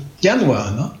 6.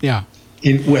 Januar, ne? Ja.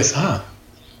 In den USA.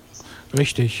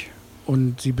 Richtig.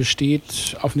 Und sie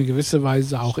besteht auf eine gewisse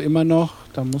Weise auch immer noch.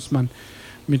 Da muss man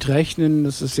mit rechnen.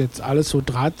 Das ist jetzt alles so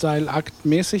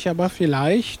Drahtseilakt-mäßig, aber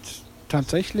vielleicht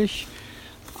tatsächlich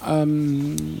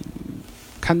kann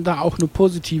da auch eine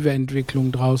positive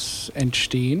Entwicklung draus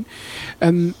entstehen.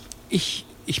 Ich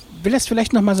will das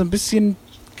vielleicht noch mal so ein bisschen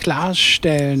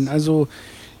klarstellen. Also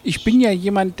ich bin ja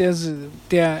jemand,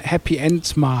 der Happy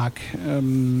Ends mag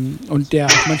und der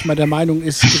auch manchmal der Meinung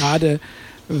ist, gerade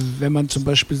wenn man zum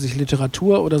Beispiel sich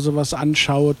Literatur oder sowas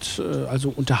anschaut,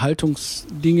 also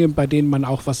Unterhaltungsdinge, bei denen man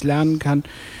auch was lernen kann,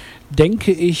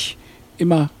 denke ich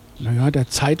immer, naja, der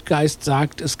Zeitgeist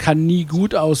sagt, es kann nie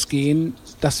gut ausgehen.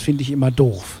 Das finde ich immer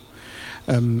doof.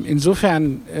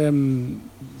 Insofern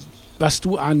was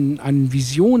du an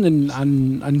Visionen,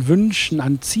 an Wünschen,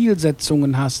 an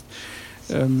Zielsetzungen hast,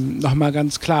 nochmal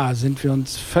ganz klar, sind wir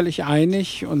uns völlig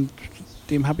einig und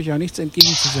dem habe ich auch nichts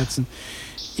entgegenzusetzen.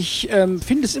 Ich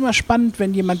finde es immer spannend,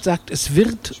 wenn jemand sagt, es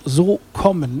wird so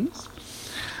kommen.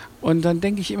 Und dann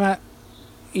denke ich immer,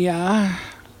 ja,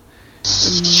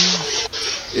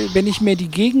 wenn ich mir die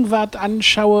Gegenwart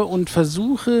anschaue und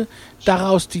versuche,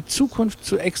 daraus die Zukunft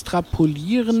zu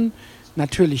extrapolieren,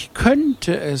 natürlich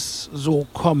könnte es so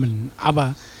kommen,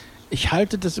 aber ich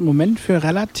halte das im Moment für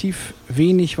relativ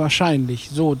wenig wahrscheinlich.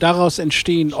 So, daraus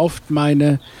entstehen oft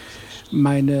meine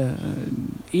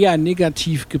eher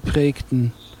negativ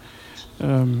geprägten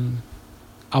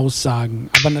Aussagen.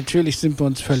 Aber natürlich sind wir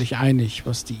uns völlig einig,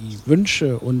 was die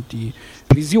Wünsche und die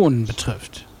Visionen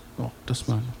betrifft. So, das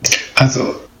mal.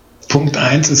 Also Punkt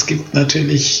 1, es gibt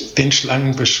natürlich den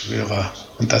Schlangenbeschwörer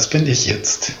und das bin ich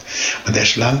jetzt. Und der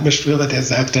Schlangenbeschwörer, der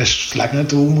sagt der Schlange,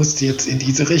 du musst jetzt in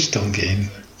diese Richtung gehen.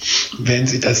 Wenn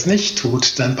sie das nicht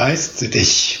tut, dann beißt sie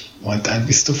dich und dann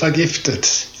bist du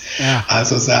vergiftet. Ja.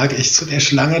 Also sage ich zu der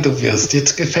Schlange, du wirst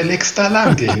jetzt gefälligst da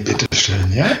lang gehen,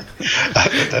 bitteschön, ja? Also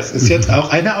das ist jetzt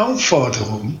auch eine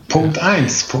Aufforderung. Punkt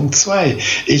 1. Punkt 2.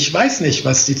 Ich weiß nicht,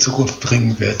 was die Zukunft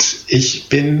bringen wird. Ich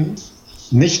bin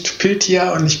nicht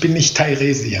Pythia und ich bin nicht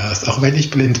Teiresias, auch wenn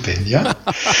ich blind bin, ja?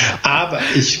 Aber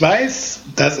ich weiß,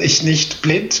 dass ich nicht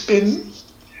blind bin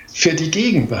für die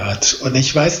Gegenwart. Und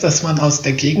ich weiß, dass man aus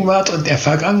der Gegenwart und der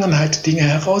Vergangenheit Dinge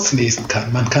herauslesen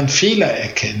kann. Man kann Fehler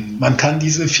erkennen. Man kann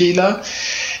diese Fehler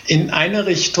in eine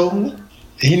Richtung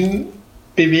hin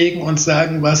bewegen und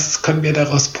sagen, was können wir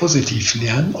daraus positiv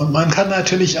lernen. Und man kann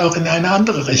natürlich auch in eine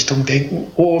andere Richtung denken.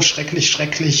 Oh, schrecklich,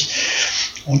 schrecklich.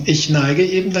 Und ich neige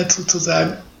eben dazu zu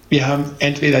sagen, wir haben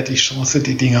entweder die Chance,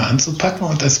 die Dinge anzupacken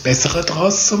und das Bessere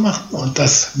draus zu machen. Und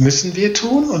das müssen wir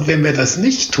tun. Und wenn wir das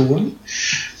nicht tun,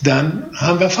 dann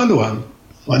haben wir verloren.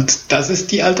 Und das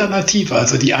ist die Alternative.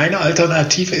 Also die eine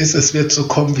Alternative ist, es wird so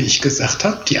kommen, wie ich gesagt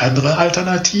habe. Die andere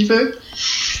Alternative,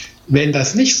 wenn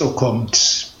das nicht so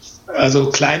kommt, also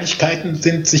Kleinigkeiten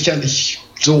sind sicherlich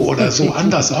so oder so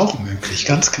anders auch möglich,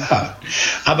 ganz klar.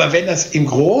 Aber wenn das im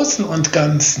Großen und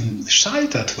Ganzen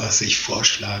scheitert, was ich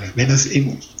vorschlage, wenn es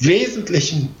im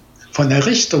Wesentlichen von der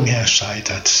Richtung her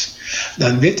scheitert,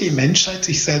 dann wird die Menschheit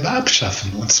sich selber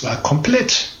abschaffen, und zwar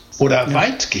komplett oder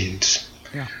weitgehend.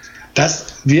 Ja. Das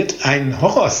wird ein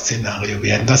Horrorszenario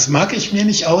werden. Das mag ich mir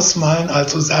nicht ausmalen,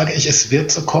 also sage ich, es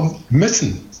wird so kommen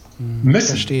müssen.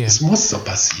 Verstehe. Es muss so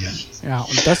passieren. Ja,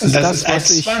 und das ist Und das, ist ein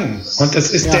was ich... Zwang. Und das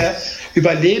ist der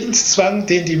Überlebenszwang,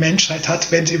 den die Menschheit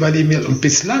hat, wenn sie überleben will. Und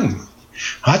bislang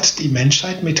hat die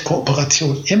Menschheit mit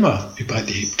Kooperation immer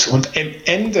überlebt und am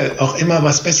Ende auch immer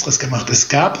was Besseres gemacht. Es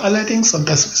gab allerdings, und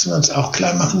das müssen wir uns auch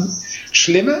klar machen,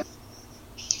 schlimme,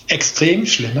 extrem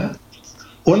schlimme,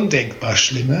 undenkbar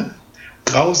schlimme,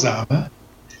 grausame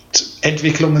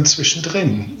Entwicklungen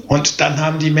zwischendrin. Und dann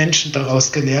haben die Menschen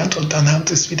daraus gelernt und dann haben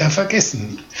sie es wieder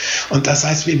vergessen. Und das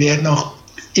heißt, wir werden auch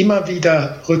immer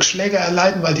wieder Rückschläge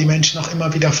erleiden, weil die Menschen auch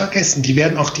immer wieder vergessen. Die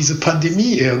werden auch diese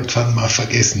Pandemie irgendwann mal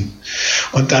vergessen.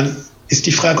 Und dann ist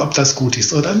die Frage, ob das gut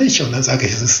ist oder nicht. Und dann sage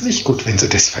ich, es ist nicht gut, wenn sie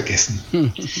das vergessen.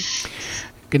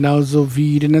 Genauso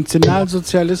wie der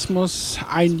Nationalsozialismus,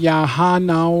 ein Jahr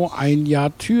Hanau, ein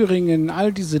Jahr Thüringen,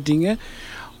 all diese Dinge.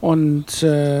 Und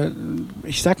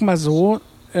ich sag mal so,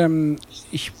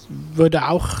 ich würde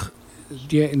auch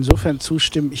dir insofern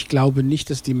zustimmen, ich glaube nicht,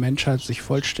 dass die Menschheit sich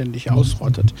vollständig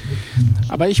ausrottet.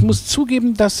 Aber ich muss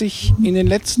zugeben, dass ich in den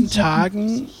letzten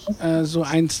Tagen so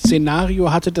ein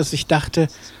Szenario hatte, dass ich dachte,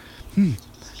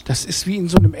 das ist wie in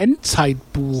so einem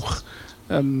Endzeitbuch.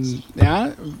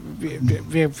 Wir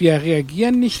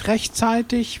reagieren nicht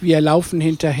rechtzeitig, wir laufen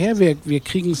hinterher, wir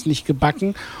kriegen es nicht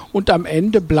gebacken und am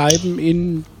Ende bleiben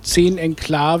in 10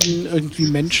 Enklaven irgendwie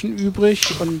Menschen übrig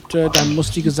und dann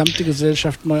muss die gesamte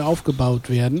Gesellschaft neu aufgebaut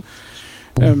werden.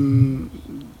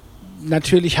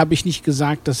 Natürlich habe ich nicht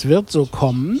gesagt, das wird so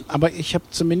kommen, aber ich habe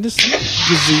zumindest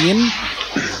gesehen,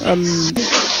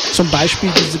 zum Beispiel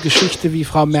diese Geschichte, wie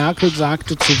Frau Merkel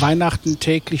sagte, zu Weihnachten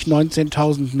täglich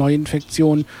 19.000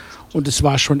 Neuinfektionen und es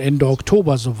war schon Ende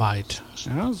Oktober soweit.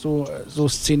 Ja, so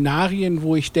Szenarien,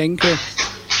 wo ich denke,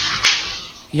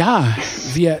 ja,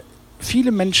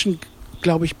 viele Menschen,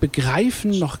 glaube ich,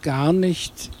 begreifen noch gar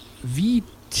nicht, wie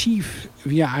tief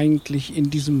wir eigentlich in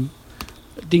diesem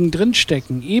Ding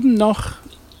drinstecken. Eben noch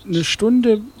eine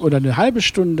Stunde oder eine halbe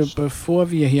Stunde,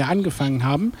 bevor wir hier angefangen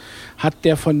haben, hat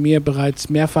der von mir bereits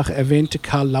mehrfach erwähnte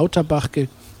Karl Lauterbach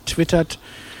getwittert,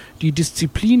 die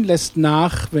Disziplin lässt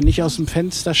nach, wenn ich aus dem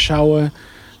Fenster schaue,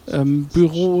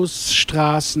 Büros,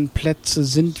 Straßen, Plätze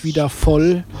sind wieder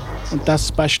voll und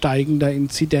das bei steigender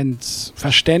Inzidenz.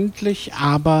 Verständlich,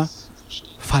 aber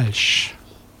falsch.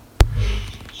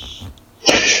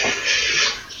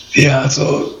 Ja,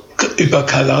 also über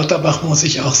Karl Lauterbach muss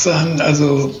ich auch sagen,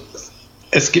 also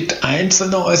es gibt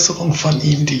einzelne Äußerungen von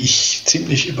ihm, die ich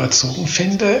ziemlich überzogen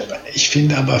finde. Ich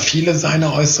finde aber viele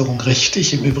seiner Äußerungen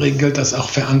richtig. Im Übrigen gilt das auch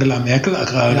für Angela Merkel,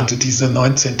 gerade diese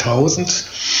 19.000.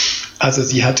 Also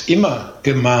sie hat immer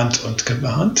gemahnt und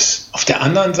gewarnt. Auf der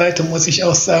anderen Seite muss ich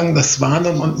auch sagen, das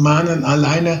Warnen und Mahnen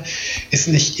alleine ist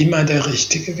nicht immer der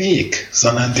richtige Weg,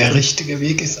 sondern der richtige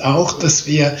Weg ist auch, dass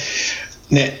wir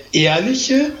eine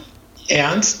ehrliche,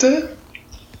 ernste,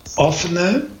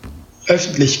 offene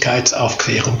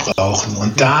Öffentlichkeitsaufklärung brauchen.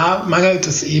 Und da mangelt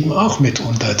es eben auch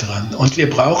mitunter dran. Und wir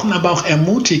brauchen aber auch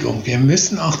Ermutigung. Wir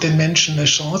müssen auch den Menschen eine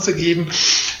Chance geben,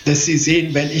 dass sie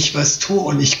sehen, wenn ich was tue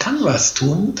und ich kann was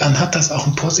tun, dann hat das auch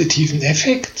einen positiven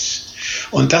Effekt.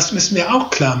 Und das müssen wir auch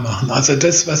klar machen. Also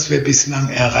das, was wir bislang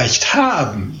erreicht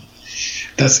haben,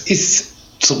 das ist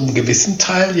zum gewissen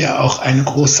Teil ja auch eine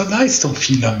große Leistung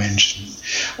vieler Menschen.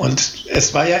 Und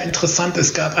es war ja interessant,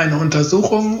 es gab eine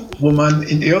Untersuchung, wo man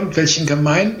in irgendwelchen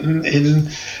Gemeinden,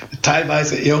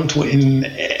 teilweise irgendwo in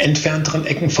entfernteren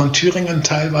Ecken von Thüringen,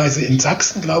 teilweise in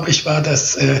Sachsen, glaube ich, war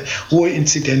das, hohe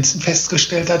Inzidenzen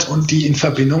festgestellt hat und die in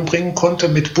Verbindung bringen konnte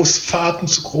mit Busfahrten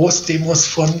zu Großdemos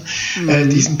von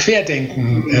diesen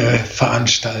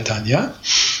Querdenken-Veranstaltern, ja.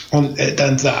 Und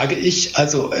dann sage ich,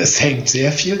 also es hängt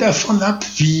sehr viel davon ab,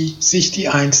 wie sich die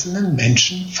einzelnen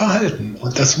Menschen verhalten.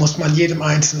 Und das muss man jedem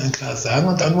Einzelnen klar sagen.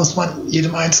 Und dann muss man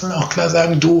jedem Einzelnen auch klar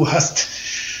sagen, du hast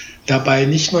dabei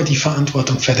nicht nur die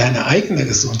Verantwortung für deine eigene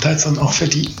Gesundheit, sondern auch für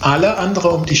die aller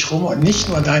andere um dich herum und nicht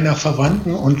nur deiner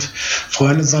Verwandten und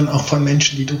Freunde, sondern auch von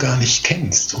Menschen, die du gar nicht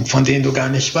kennst und von denen du gar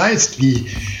nicht weißt, wie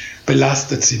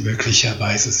belastet sie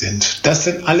möglicherweise sind. Das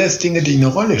sind alles Dinge, die eine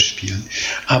Rolle spielen.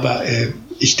 Aber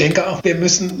ich denke auch, wir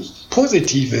müssen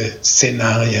positive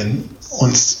Szenarien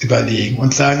uns überlegen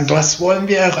und sagen, was wollen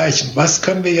wir erreichen? Was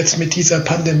können wir jetzt mit dieser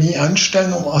Pandemie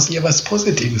anstellen, um aus ihr was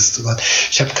Positives zu machen?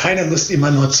 Ich habe keine Lust,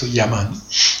 immer nur zu jammern.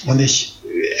 Und ich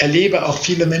erlebe auch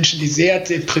viele Menschen, die sehr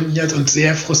deprimiert und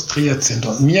sehr frustriert sind.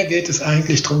 Und mir geht es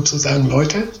eigentlich darum zu sagen,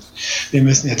 Leute, wir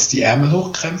müssen jetzt die Ärmel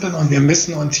hochkrempeln und wir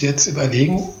müssen uns jetzt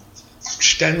überlegen,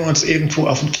 stellen wir uns irgendwo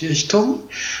auf den Kirchturm,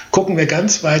 gucken wir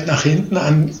ganz weit nach hinten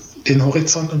an den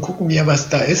Horizont und gucken wir, was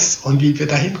da ist und wie wir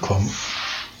da hinkommen.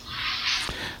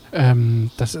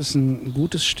 Das ist ein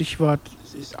gutes Stichwort.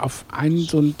 Auf einen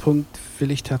so einen Punkt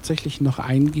will ich tatsächlich noch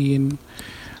eingehen.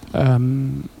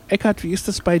 Eckhard, wie ist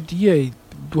das bei dir?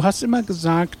 Du hast immer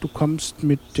gesagt, du kommst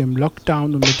mit dem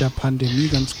Lockdown und mit der Pandemie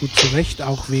ganz gut zurecht,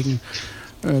 auch wegen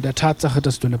der Tatsache,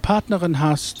 dass du eine Partnerin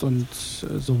hast und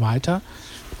so weiter.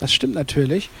 Das stimmt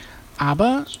natürlich.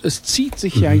 Aber es zieht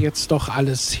sich ja jetzt doch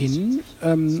alles hin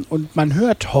und man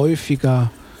hört häufiger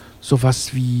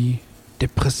sowas wie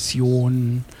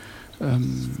Depressionen,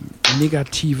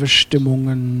 negative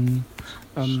Stimmungen,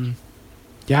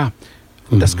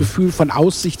 das Gefühl von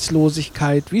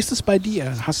Aussichtslosigkeit. Wie ist es bei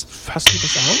dir? Hast du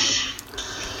das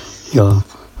auch? Ja,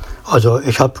 also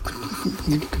ich habe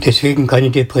deswegen keine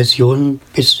Depressionen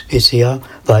bisher,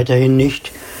 weiterhin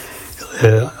nicht.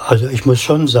 Also ich muss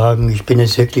schon sagen, ich bin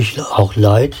es wirklich auch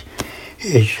leid.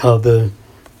 Ich habe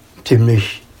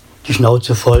ziemlich die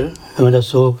Schnauze voll, wenn man das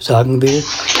so sagen will.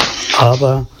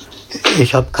 Aber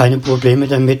ich habe keine Probleme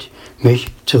damit, mich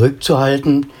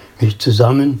zurückzuhalten, mich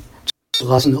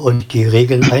zusammenzulassen und die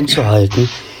Regeln einzuhalten.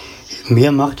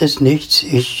 Mir macht es nichts,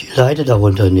 ich leide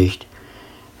darunter nicht.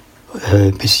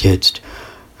 Bis jetzt.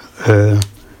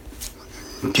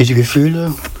 Diese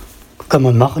Gefühle kann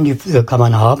man machen, die kann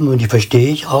man haben und die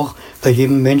verstehe ich auch bei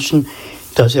jedem Menschen,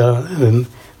 dass er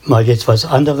mal jetzt was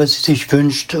anderes sich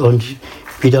wünscht und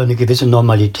wieder eine gewisse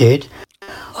Normalität.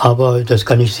 Aber das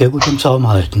kann ich sehr gut im Zaum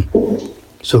halten.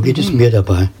 So geht es mir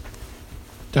dabei.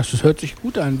 Das hört sich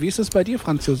gut an. Wie ist es bei dir,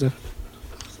 Franz Josef?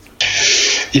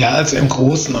 Ja, also im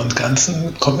Großen und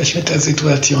Ganzen komme ich mit der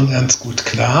Situation ganz gut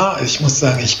klar. Ich muss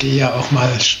sagen, ich gehe ja auch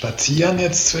mal spazieren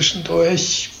jetzt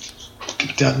zwischendurch. Es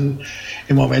gibt ja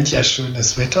im Moment ja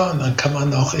schönes Wetter und dann kann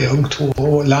man auch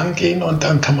irgendwo lang gehen und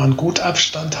dann kann man gut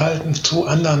Abstand halten zu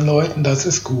anderen Leuten. Das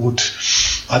ist gut.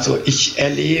 Also ich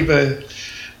erlebe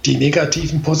die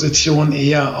negativen Positionen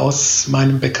eher aus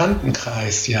meinem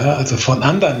Bekanntenkreis, ja, also von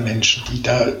anderen Menschen, die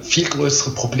da viel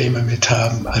größere Probleme mit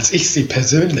haben, als ich sie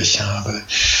persönlich habe.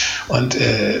 Und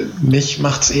mich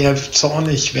macht es eher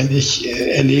zornig, wenn ich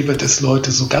erlebe, dass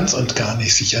Leute so ganz und gar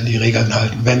nicht sich an die Regeln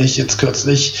halten. Wenn ich jetzt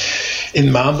kürzlich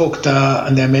in Marburg da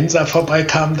an der Mensa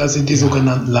vorbeikam, da sind die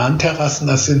sogenannten LAN-Terrassen,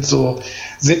 das sind so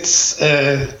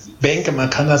Sitzbänke, man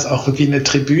kann das auch wie eine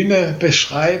Tribüne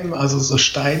beschreiben, also so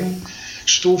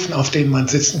Steinstufen, auf denen man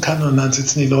sitzen kann und dann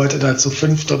sitzen die Leute da zu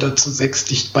 5 oder zu 6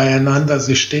 dicht beieinander.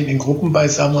 Sie stehen in Gruppen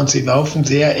beisammen und sie laufen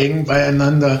sehr eng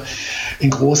beieinander in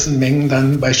großen Mengen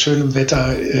dann bei schönem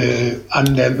Wetter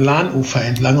an der Lahnufer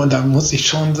entlang. Und da muss ich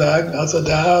schon sagen, also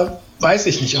da weiß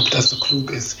ich nicht, ob das so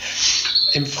klug ist.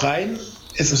 Im Freien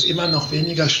ist es immer noch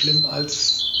weniger schlimm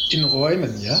als in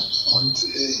Räumen, ja. Und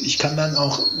ich kann dann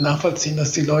auch nachvollziehen,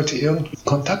 dass die Leute irgendwie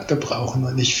Kontakte brauchen.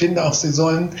 Und ich finde auch, sie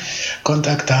sollen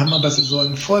Kontakte haben, aber sie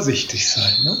sollen vorsichtig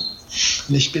sein, ne?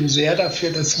 Und ich bin sehr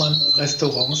dafür, dass man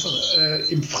Restaurants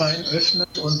im Freien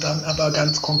öffnet und dann aber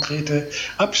ganz konkrete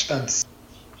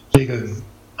Abstandsregeln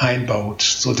einbaut,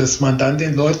 sodass man dann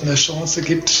den Leuten eine Chance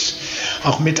gibt,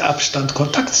 auch mit Abstand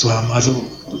Kontakt zu haben. Also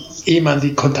ehe man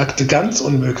die Kontakte ganz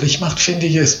unmöglich macht, finde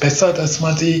ich es besser, dass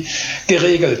man sie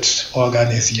geregelt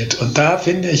organisiert. Und da,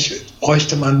 finde ich,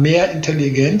 bräuchte man mehr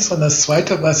Intelligenz. Und das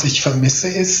Zweite, was ich vermisse,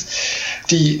 ist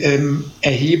die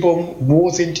Erhebung, wo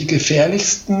sind die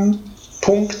gefährlichsten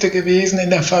Punkte gewesen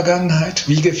in der Vergangenheit?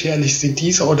 Wie gefährlich sind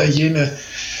diese oder jene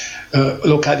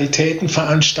Lokalitäten,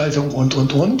 Veranstaltungen und.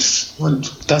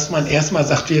 Und dass man erstmal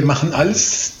sagt, wir machen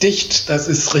alles dicht, das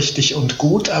ist richtig und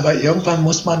gut, aber irgendwann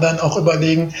muss man dann auch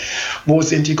überlegen, wo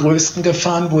sind die größten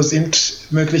Gefahren, wo sind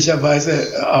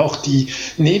möglicherweise auch die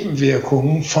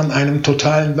Nebenwirkungen von einem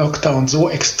totalen Lockdown so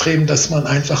extrem, dass man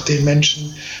einfach den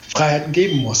Menschen Freiheiten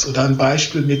geben muss. Oder ein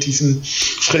Beispiel mit diesen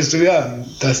Friseuren,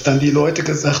 dass dann die Leute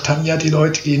gesagt haben, ja, die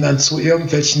Leute gehen dann zu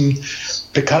irgendwelchen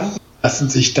Bekannten,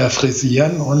 lassen sich da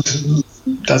frisieren und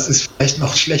das ist vielleicht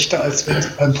noch schlechter, als wenn sie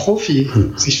beim Profi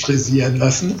sich frisieren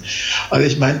lassen. Also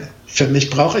ich meine, für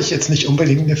mich brauche ich jetzt nicht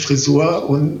unbedingt eine Frisur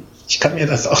und ich kann mir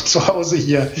das auch zu Hause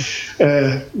hier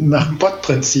nach dem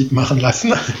Bot-Prinzip machen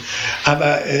lassen.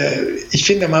 Aber ich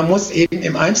finde, man muss eben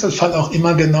im Einzelfall auch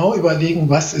immer genau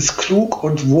überlegen, was ist klug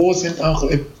und wo sind auch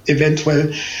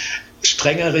eventuell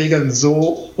strenge Regeln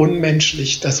so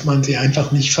unmenschlich, dass man sie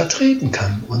einfach nicht vertreten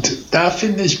kann. Und da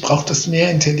finde ich, braucht es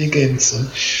mehr Intelligenz. Und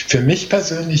für mich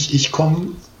persönlich, ich komme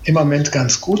im Moment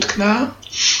ganz gut klar.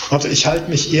 Also ich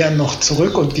halte mich eher noch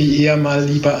zurück und gehe eher mal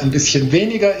lieber ein bisschen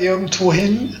weniger irgendwo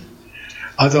hin.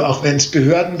 Also auch wenn es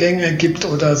Behördengänge gibt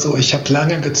oder so. Ich habe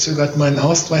lange gezögert, meinen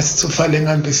Ausweis zu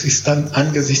verlängern, bis ich es dann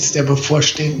angesichts der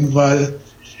bevorstehenden Wahl,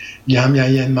 wir haben ja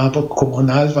hier in Marburg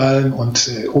Kommunalwahlen und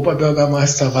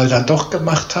Oberbürgermeisterwahl dann doch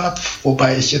gemacht habe,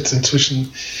 wobei ich jetzt inzwischen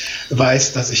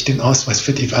weiß, dass ich den Ausweis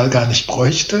für die Wahl gar nicht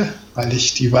bräuchte, weil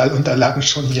ich die Wahlunterlagen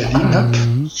schon hier liegen habe.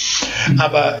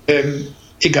 Aber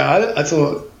egal,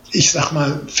 also ich sag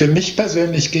mal, für mich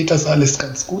persönlich geht das alles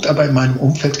ganz gut, aber in meinem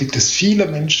Umfeld gibt es viele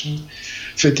Menschen,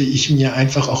 für die ich mir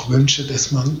einfach auch wünsche,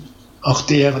 dass man auch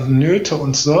deren Nöte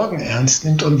und Sorgen ernst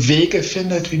nimmt und Wege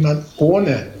findet, wie man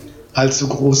ohne allzu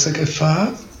große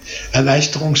Gefahr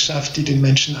Erleichterung schafft, die den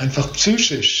Menschen einfach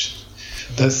psychisch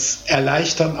das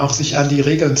erleichtern, auch sich an die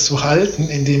Regeln zu halten,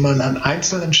 indem man an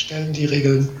einzelnen Stellen die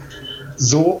Regeln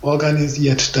so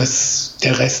organisiert, dass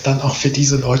der Rest dann auch für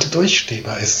diese Leute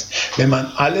durchstehbar ist. Wenn man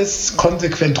alles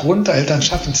konsequent runterhält, dann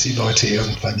schaffen es die Leute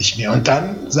irgendwann nicht mehr. Und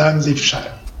dann sagen sie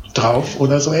drauf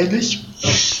oder so ähnlich.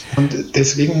 Und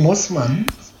deswegen muss man,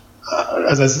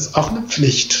 also es ist auch eine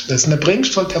Pflicht, das ist eine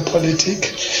Bringschuld der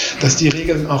Politik, dass die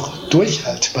Regeln auch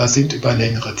durchhaltbar sind über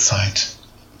längere Zeit.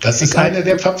 Das ist eine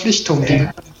der Verpflichtungen, die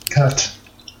man hat.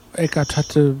 Eckart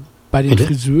hatte bei den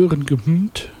Friseuren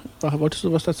gehümmt. Wolltest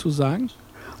du was dazu sagen?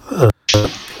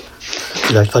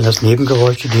 Vielleicht waren das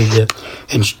Nebengeräusche, die hier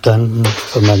entstanden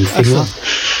von meinem Finger.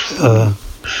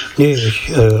 Nee,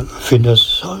 ich finde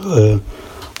das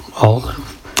auch,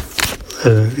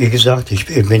 wie gesagt, ich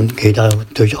gehe da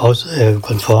durchaus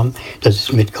konform. Das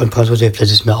ist mit Konformität,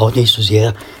 dass es mir auch nicht so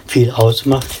sehr viel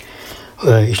ausmacht.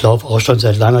 Ich laufe auch schon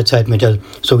seit langer Zeit mit der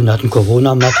sogenannten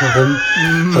Corona-Matte rum.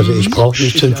 Also ich brauche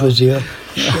nicht zum Friseur.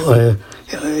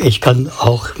 Ich kann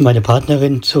auch meine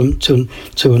Partnerin zur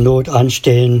Not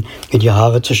anstellen, mir die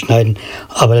Haare zu schneiden.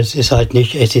 Aber das ist halt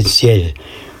nicht essentiell.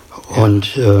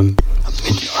 Und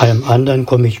mit allem anderen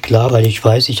komme ich klar, weil ich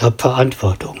weiß, ich habe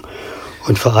Verantwortung.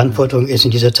 Und Verantwortung ist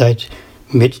in dieser Zeit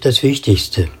mit das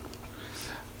Wichtigste.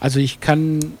 Also ich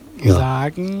kann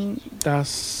sagen,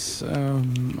 dass,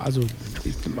 also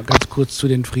mal ganz kurz zu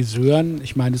den Friseuren.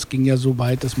 Ich meine, es ging ja so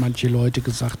weit, dass manche Leute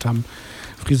gesagt haben,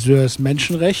 Friseur ist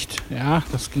Menschenrecht. Ja,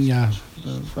 das ging ja,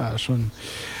 war schon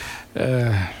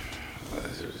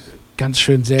ganz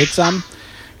schön seltsam.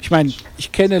 Ich meine,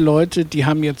 ich kenne Leute, die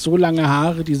haben jetzt so lange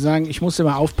Haare, die sagen, ich muss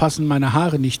immer aufpassen, meine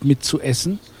Haare nicht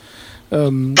mitzuessen.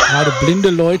 Gerade blinde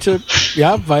Leute,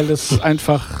 ja, weil es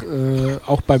einfach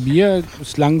auch bei mir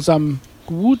ist langsam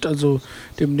gut, also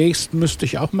demnächst müsste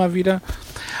ich auch mal wieder.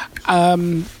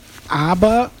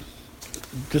 Aber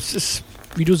das ist,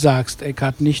 wie du sagst,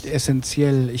 Eckart, nicht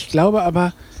essentiell. Ich glaube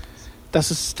aber,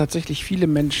 dass es tatsächlich viele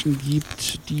Menschen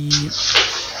gibt, die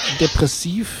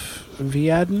depressiv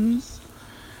werden,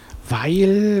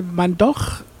 weil man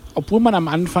doch, obwohl man am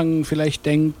Anfang vielleicht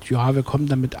denkt, ja, wir kommen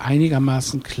damit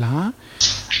einigermaßen klar,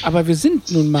 aber wir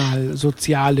sind nun mal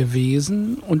soziale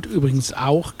Wesen und übrigens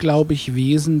auch, glaube ich,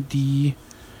 Wesen, die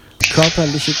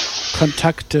körperliche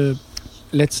Kontakte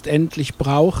letztendlich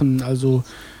brauchen. Also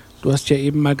du hast ja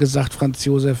eben mal gesagt, Franz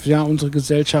Josef, ja, unsere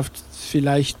Gesellschaft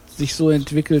vielleicht sich so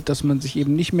entwickelt, dass man sich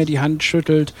eben nicht mehr die Hand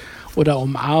schüttelt oder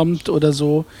umarmt oder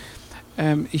so.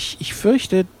 Ich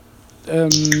fürchte,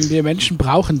 wir Menschen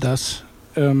brauchen das.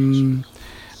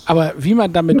 Aber wie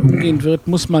man damit umgehen wird,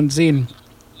 muss man sehen.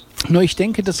 Nur ich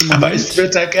denke, dass im Moment... Aber ich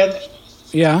würde da gerne...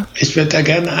 Ja. Ich würde da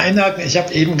gerne einhaken. Ich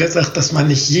habe eben gesagt, dass man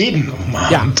nicht jeden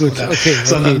umarmt, ja, gut, okay,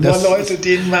 sondern nur Leute,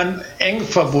 denen man eng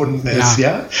verbunden ist.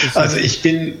 Ja? Also ich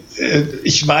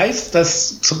weiß,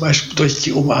 dass zum Beispiel durch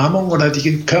die Umarmung oder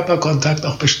den Körperkontakt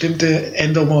auch bestimmte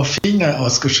Endomorphine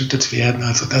ausgeschüttet werden.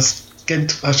 Also das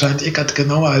kennt wahrscheinlich Eckart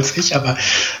genauer als ich, aber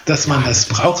dass man das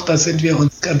braucht, da sind wir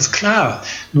uns ganz klar.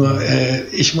 Nur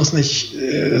ich muss nicht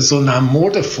so einer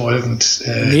Mode folgend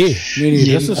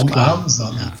jeden das ist umarmen, klar.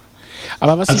 sondern... Ja.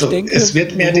 Aber was also ich denke, es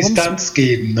wird mehr Distanz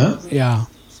geben, ne? Ja.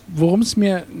 Worum es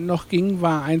mir noch ging,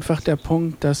 war einfach der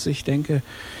Punkt, dass ich denke,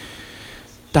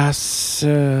 dass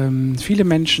viele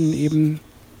Menschen eben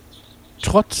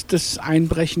trotz des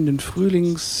einbrechenden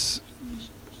Frühlings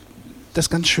das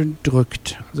ganz schön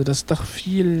drückt. Also dass doch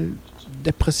viel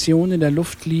Depression in der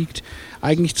Luft liegt,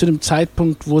 eigentlich zu dem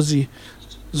Zeitpunkt, wo sie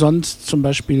sonst zum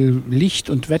Beispiel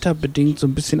licht- und wetterbedingt so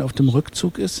ein bisschen auf dem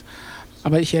Rückzug ist.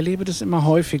 Aber ich erlebe das immer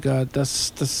häufiger,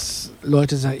 dass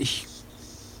Leute sagen, ich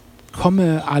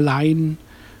komme allein,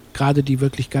 gerade die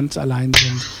wirklich ganz allein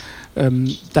sind.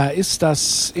 Da ist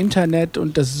das Internet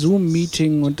und das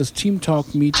Zoom-Meeting und das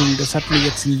Teamtalk-Meeting, das hat mir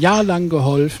jetzt ein Jahr lang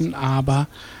geholfen, aber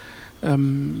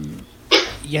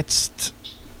jetzt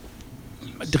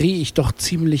drehe ich doch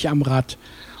ziemlich am Rad.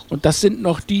 Und das sind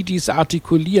noch die es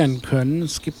artikulieren können.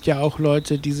 Es gibt ja auch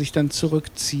Leute, die sich dann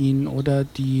zurückziehen oder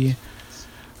die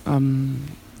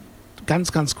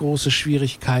ganz, ganz große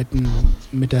Schwierigkeiten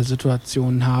mit der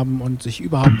Situation haben und sich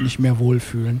überhaupt nicht mehr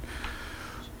wohlfühlen.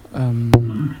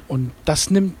 Und das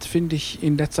nimmt, finde ich,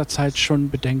 in letzter Zeit schon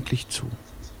bedenklich zu.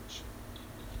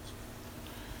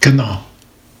 Genau,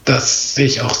 das sehe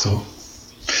ich auch so.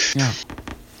 Ja.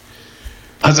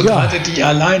 Also gerade die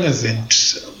alleine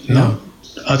sind. Ne?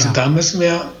 Also da müssen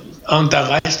wir... Und da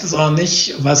reicht es auch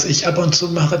nicht, was ich ab und zu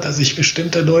mache, dass ich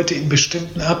bestimmte Leute in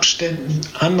bestimmten Abständen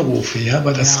anrufe, ja,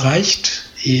 aber das reicht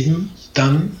eben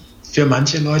dann für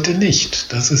manche Leute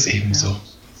nicht. Das ist eben so.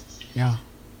 Ja.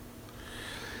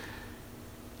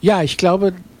 Ja, ich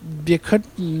glaube, wir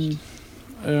könnten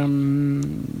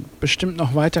bestimmt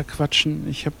noch weiter quatschen.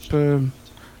 Ich habe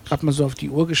gerade mal so auf die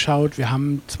Uhr geschaut. Wir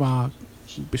haben zwar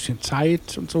ein bisschen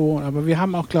Zeit und so, aber wir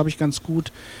haben auch, glaube ich, ganz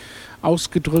gut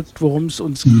ausgedrückt, worum es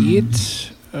uns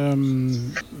geht.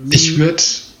 Ich würde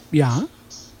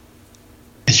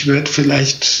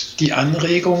vielleicht die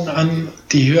Anregung an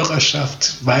die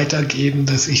Hörerschaft weitergeben,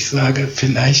 dass ich sage,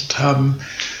 vielleicht haben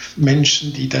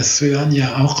Menschen, die das hören,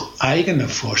 ja auch eigene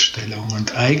Vorstellungen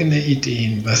und eigene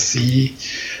Ideen, was sie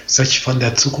sich von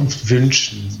der Zukunft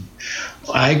wünschen.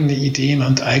 Eigene Ideen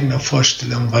und eigene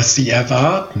Vorstellungen, was sie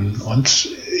erwarten und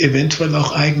eventuell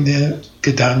auch eigene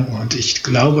Gedanken. Und ich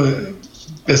glaube,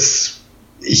 dass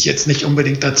ich jetzt nicht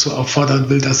unbedingt dazu auffordern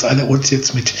will, dass alle uns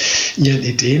jetzt mit ihren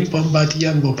Ideen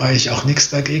bombardieren, wobei ich auch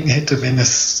nichts dagegen hätte, wenn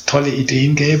es tolle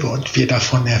Ideen gäbe und wir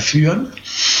davon erführen.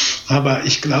 Aber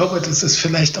ich glaube, dass es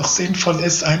vielleicht auch sinnvoll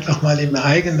ist, einfach mal im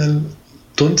eigenen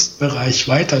Dunstbereich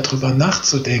weiter drüber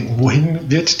nachzudenken. Wohin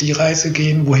wird die Reise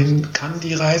gehen? Wohin kann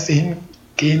die Reise hingehen?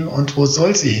 Und wo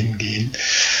soll sie hingehen?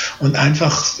 Und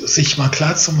einfach sich mal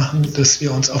klar zu machen, dass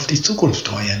wir uns auf die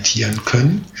Zukunft orientieren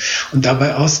können und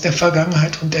dabei aus der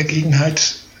Vergangenheit und der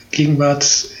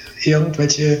Gegenwart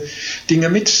irgendwelche Dinge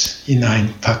mit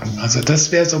hineinpacken. Also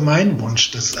das wäre so mein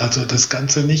Wunsch, dass also das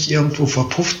Ganze nicht irgendwo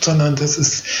verpufft, sondern dass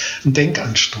es ein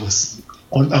Denkanstoß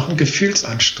und auch ein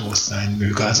Gefühlsanstoß sein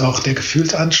möge. Also auch der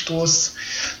Gefühlsanstoß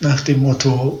nach dem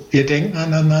Motto, wir denken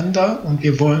aneinander und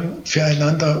wir wollen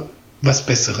füreinander was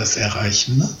Besseres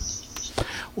erreichen. Ne?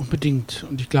 Unbedingt.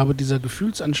 Und ich glaube, dieser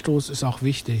Gefühlsanstoß ist auch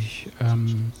wichtig.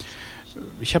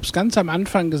 Ich habe es ganz am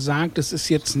Anfang gesagt, es ist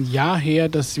jetzt ein Jahr her,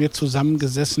 dass wir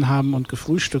zusammengesessen haben und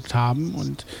gefrühstückt haben.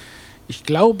 Und ich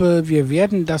glaube, wir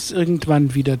werden das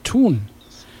irgendwann wieder tun.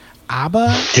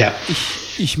 Aber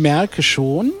ich merke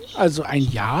schon, also ein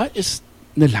Jahr ist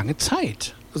eine lange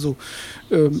Zeit. Also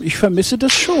ich vermisse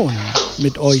das schon,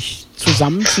 mit euch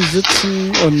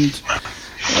zusammenzusitzen und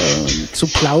zu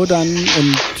plaudern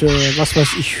und was weiß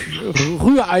ich,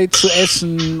 Rührei zu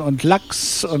essen und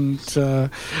Lachs und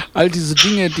all diese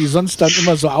Dinge, die sonst dann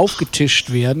immer so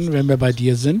aufgetischt werden, wenn wir bei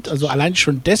dir sind. Also allein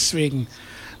schon deswegen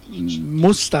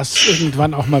muss das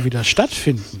irgendwann auch mal wieder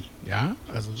stattfinden. Ja,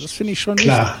 also das finde ich schon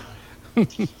klar.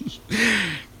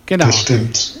 Genau. Das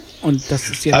stimmt. Und das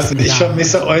ist jetzt also ich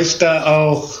vermisse euch da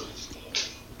auch.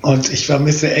 Und ich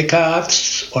vermisse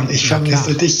Eckart und ich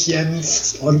vermisse dich,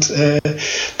 Jens. Und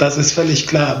das ist völlig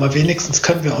klar. Aber wenigstens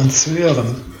können wir uns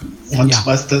hören. Und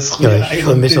was das ich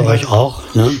vermisse euch auch.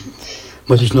 Ne?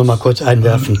 muss ich nur mal kurz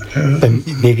einwerfen. Bei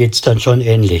mir geht es dann schon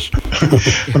ähnlich.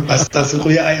 Und was das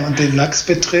Rührei und den Lachs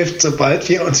betrifft, sobald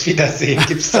wir uns wiedersehen,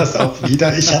 gibt es das auch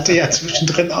wieder. Ich hatte ja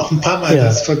zwischendrin auch ein paar Mal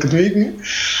das Vergnügen,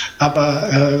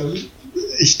 aber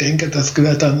ich denke, das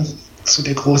gehört dann zu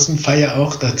der großen Feier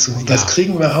auch dazu. Das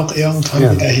kriegen wir auch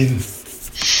irgendwann wieder hin.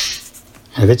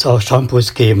 Da wird es auch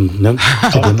Shampoos geben, ne?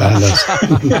 Zu dem Anlass.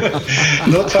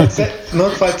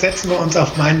 Notfalls setzen wir uns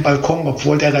auf meinen Balkon,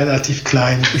 obwohl der relativ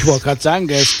klein ist. Ich wollte gerade sagen,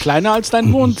 der ist kleiner als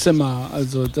dein Wohnzimmer.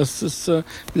 Also das ist,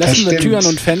 lassen wir Türen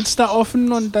und Fenster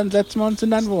offen und dann setzen wir uns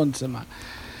in dein Wohnzimmer.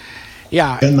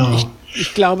 Ja, genau.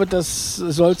 Ich glaube, das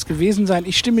soll es gewesen sein.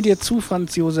 Ich stimme dir zu,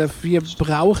 Franz Josef. Wir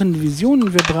brauchen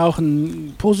Visionen, wir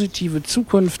brauchen positive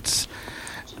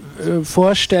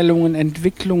Zukunftsvorstellungen,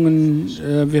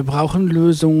 Entwicklungen, wir brauchen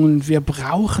Lösungen, wir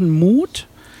brauchen Mut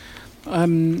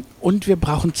und wir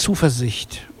brauchen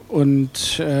Zuversicht.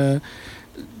 Und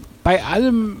bei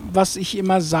allem, was ich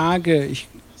immer sage, ich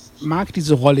mag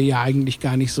diese Rolle ja eigentlich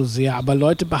gar nicht so sehr, aber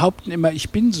Leute behaupten immer,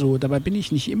 ich bin so, dabei bin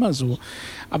ich nicht immer so.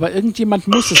 Aber irgendjemand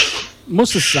muss es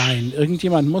sein,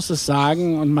 irgendjemand muss es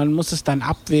sagen und man muss es dann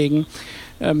abwägen.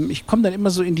 Ich komme dann immer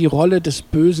so in die Rolle des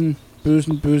bösen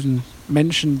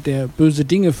Menschen, der böse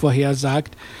Dinge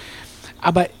vorhersagt.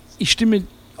 Aber ich stimme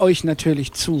euch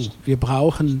natürlich zu. Wir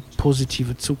brauchen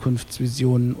positive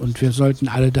Zukunftsvisionen und wir sollten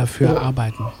alle dafür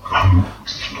arbeiten.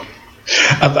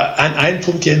 Aber an einem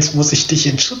Punkt, Jens, muss ich dich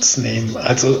in Schutz nehmen.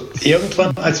 Also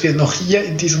irgendwann, als wir noch hier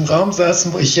in diesem Raum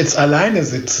saßen, wo ich jetzt alleine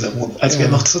sitze, als wir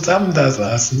noch zusammen da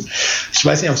saßen, ich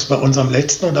weiß nicht, ob es bei unserem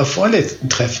letzten oder vorletzten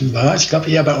Treffen war, ich glaube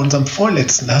eher bei unserem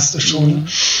vorletzten, hast du schon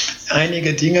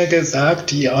einige Dinge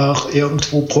gesagt, die auch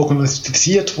irgendwo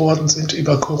prognostiziert worden sind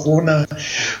über Corona.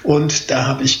 Und da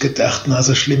habe ich gedacht, na,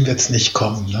 so schlimm wird es nicht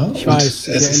kommen. Ne? Ich weiß,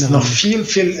 es ist noch viel,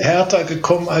 viel härter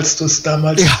gekommen, als du es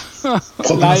damals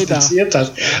prognostiziert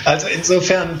hast. Also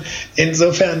insofern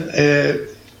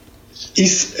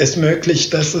ist es möglich,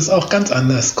 dass es auch ganz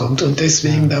anders kommt. Und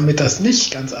deswegen, damit das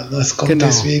nicht ganz anders kommt,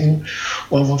 deswegen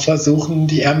wollen wir versuchen,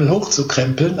 die Ärmel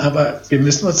hochzukrempeln. Aber wir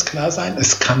müssen uns klar sein,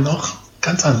 es kann noch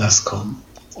ganz anders kommen.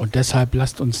 Und deshalb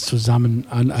lasst uns zusammen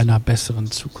an einer besseren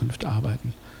Zukunft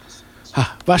arbeiten.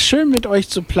 War schön, mit euch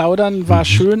zu plaudern, war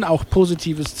schön, auch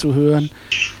Positives zu hören.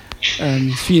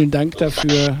 Vielen Dank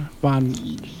dafür, war ein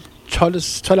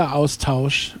toller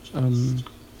Austausch.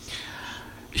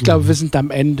 Ich glaube, wir sind am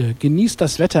Ende. Genießt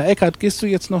das Wetter. Eckhard, gehst du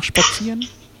jetzt noch spazieren?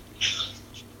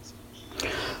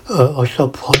 Ich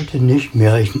glaube, heute nicht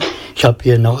mehr. Ich habe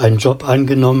hier noch einen Job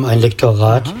angenommen, ein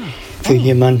Lektorat für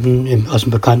jemanden aus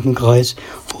dem Bekanntenkreis.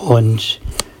 Und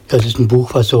das ist ein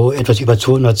Buch, was so etwas über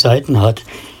 200 Seiten hat.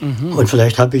 Und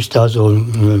vielleicht habe ich da so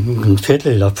ein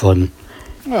Viertel davon.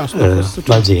 Ja,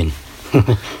 mal sehen.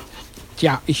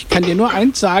 Ja, ich kann dir nur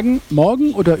eins sagen,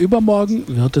 morgen oder übermorgen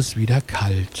wird es wieder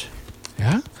kalt.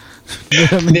 Ja?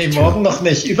 Nee, morgen noch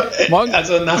nicht.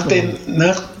 Also nach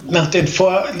den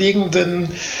vorliegenden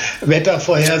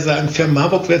Wettervorhersagen für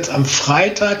Marburg wird es am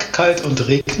Freitag kalt und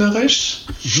regnerisch.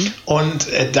 Und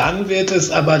dann wird es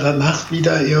aber danach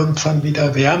irgendwann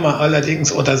wieder wärmer,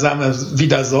 allerdings, oder sagen wir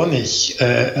wieder sonnig.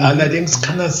 Allerdings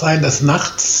kann es sein, dass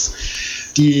nachts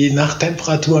die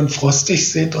Nachttemperaturen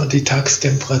frostig sind und die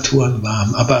Tagstemperaturen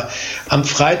warm. Aber am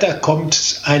Freitag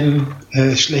kommt ein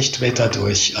Schlechtwetter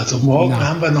durch. Also morgen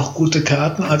haben wir noch gute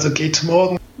Karten. Also geht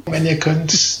morgen, wenn ihr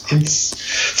könnt, ins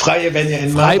Freie, wenn ihr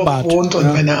in Marburg wohnt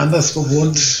und wenn ihr anderswo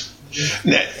wohnt.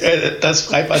 Das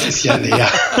Freibad ist ja leer.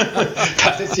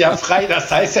 Das ist ja frei. Das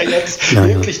heißt ja jetzt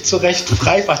wirklich zu Recht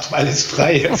Freibad, weil es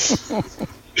frei ist.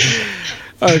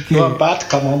 Okay. Nur ein Bad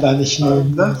kann man da nicht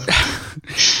nehmen, ne?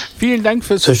 Vielen Dank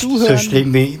fürs Zuhören. So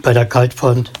schlimm wie bei der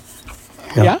Kaltfront.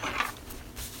 Ja?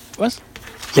 Was?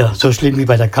 Ja, so schlimm wie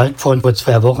bei der Kaltfront vor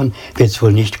 2 Wochen wird es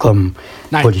wohl nicht kommen.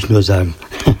 Nein. Wollte ich nur sagen.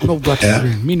 Oh Gottes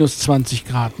Willen, minus 20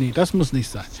 Grad. Nee, das muss nicht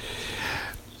sein.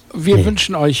 Wir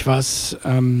wünschen euch was.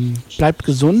 Bleibt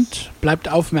gesund,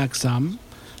 bleibt aufmerksam,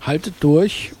 haltet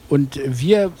durch und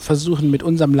wir versuchen mit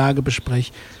unserem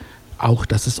Lagebesprech auch,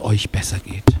 dass es euch besser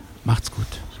geht. Macht's gut.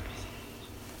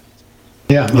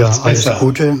 Ja, alles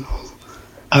Gute.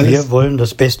 Wir wollen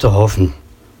das Beste hoffen.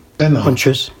 Genau. Und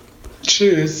tschüss.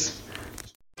 Tschüss.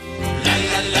 La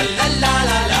la la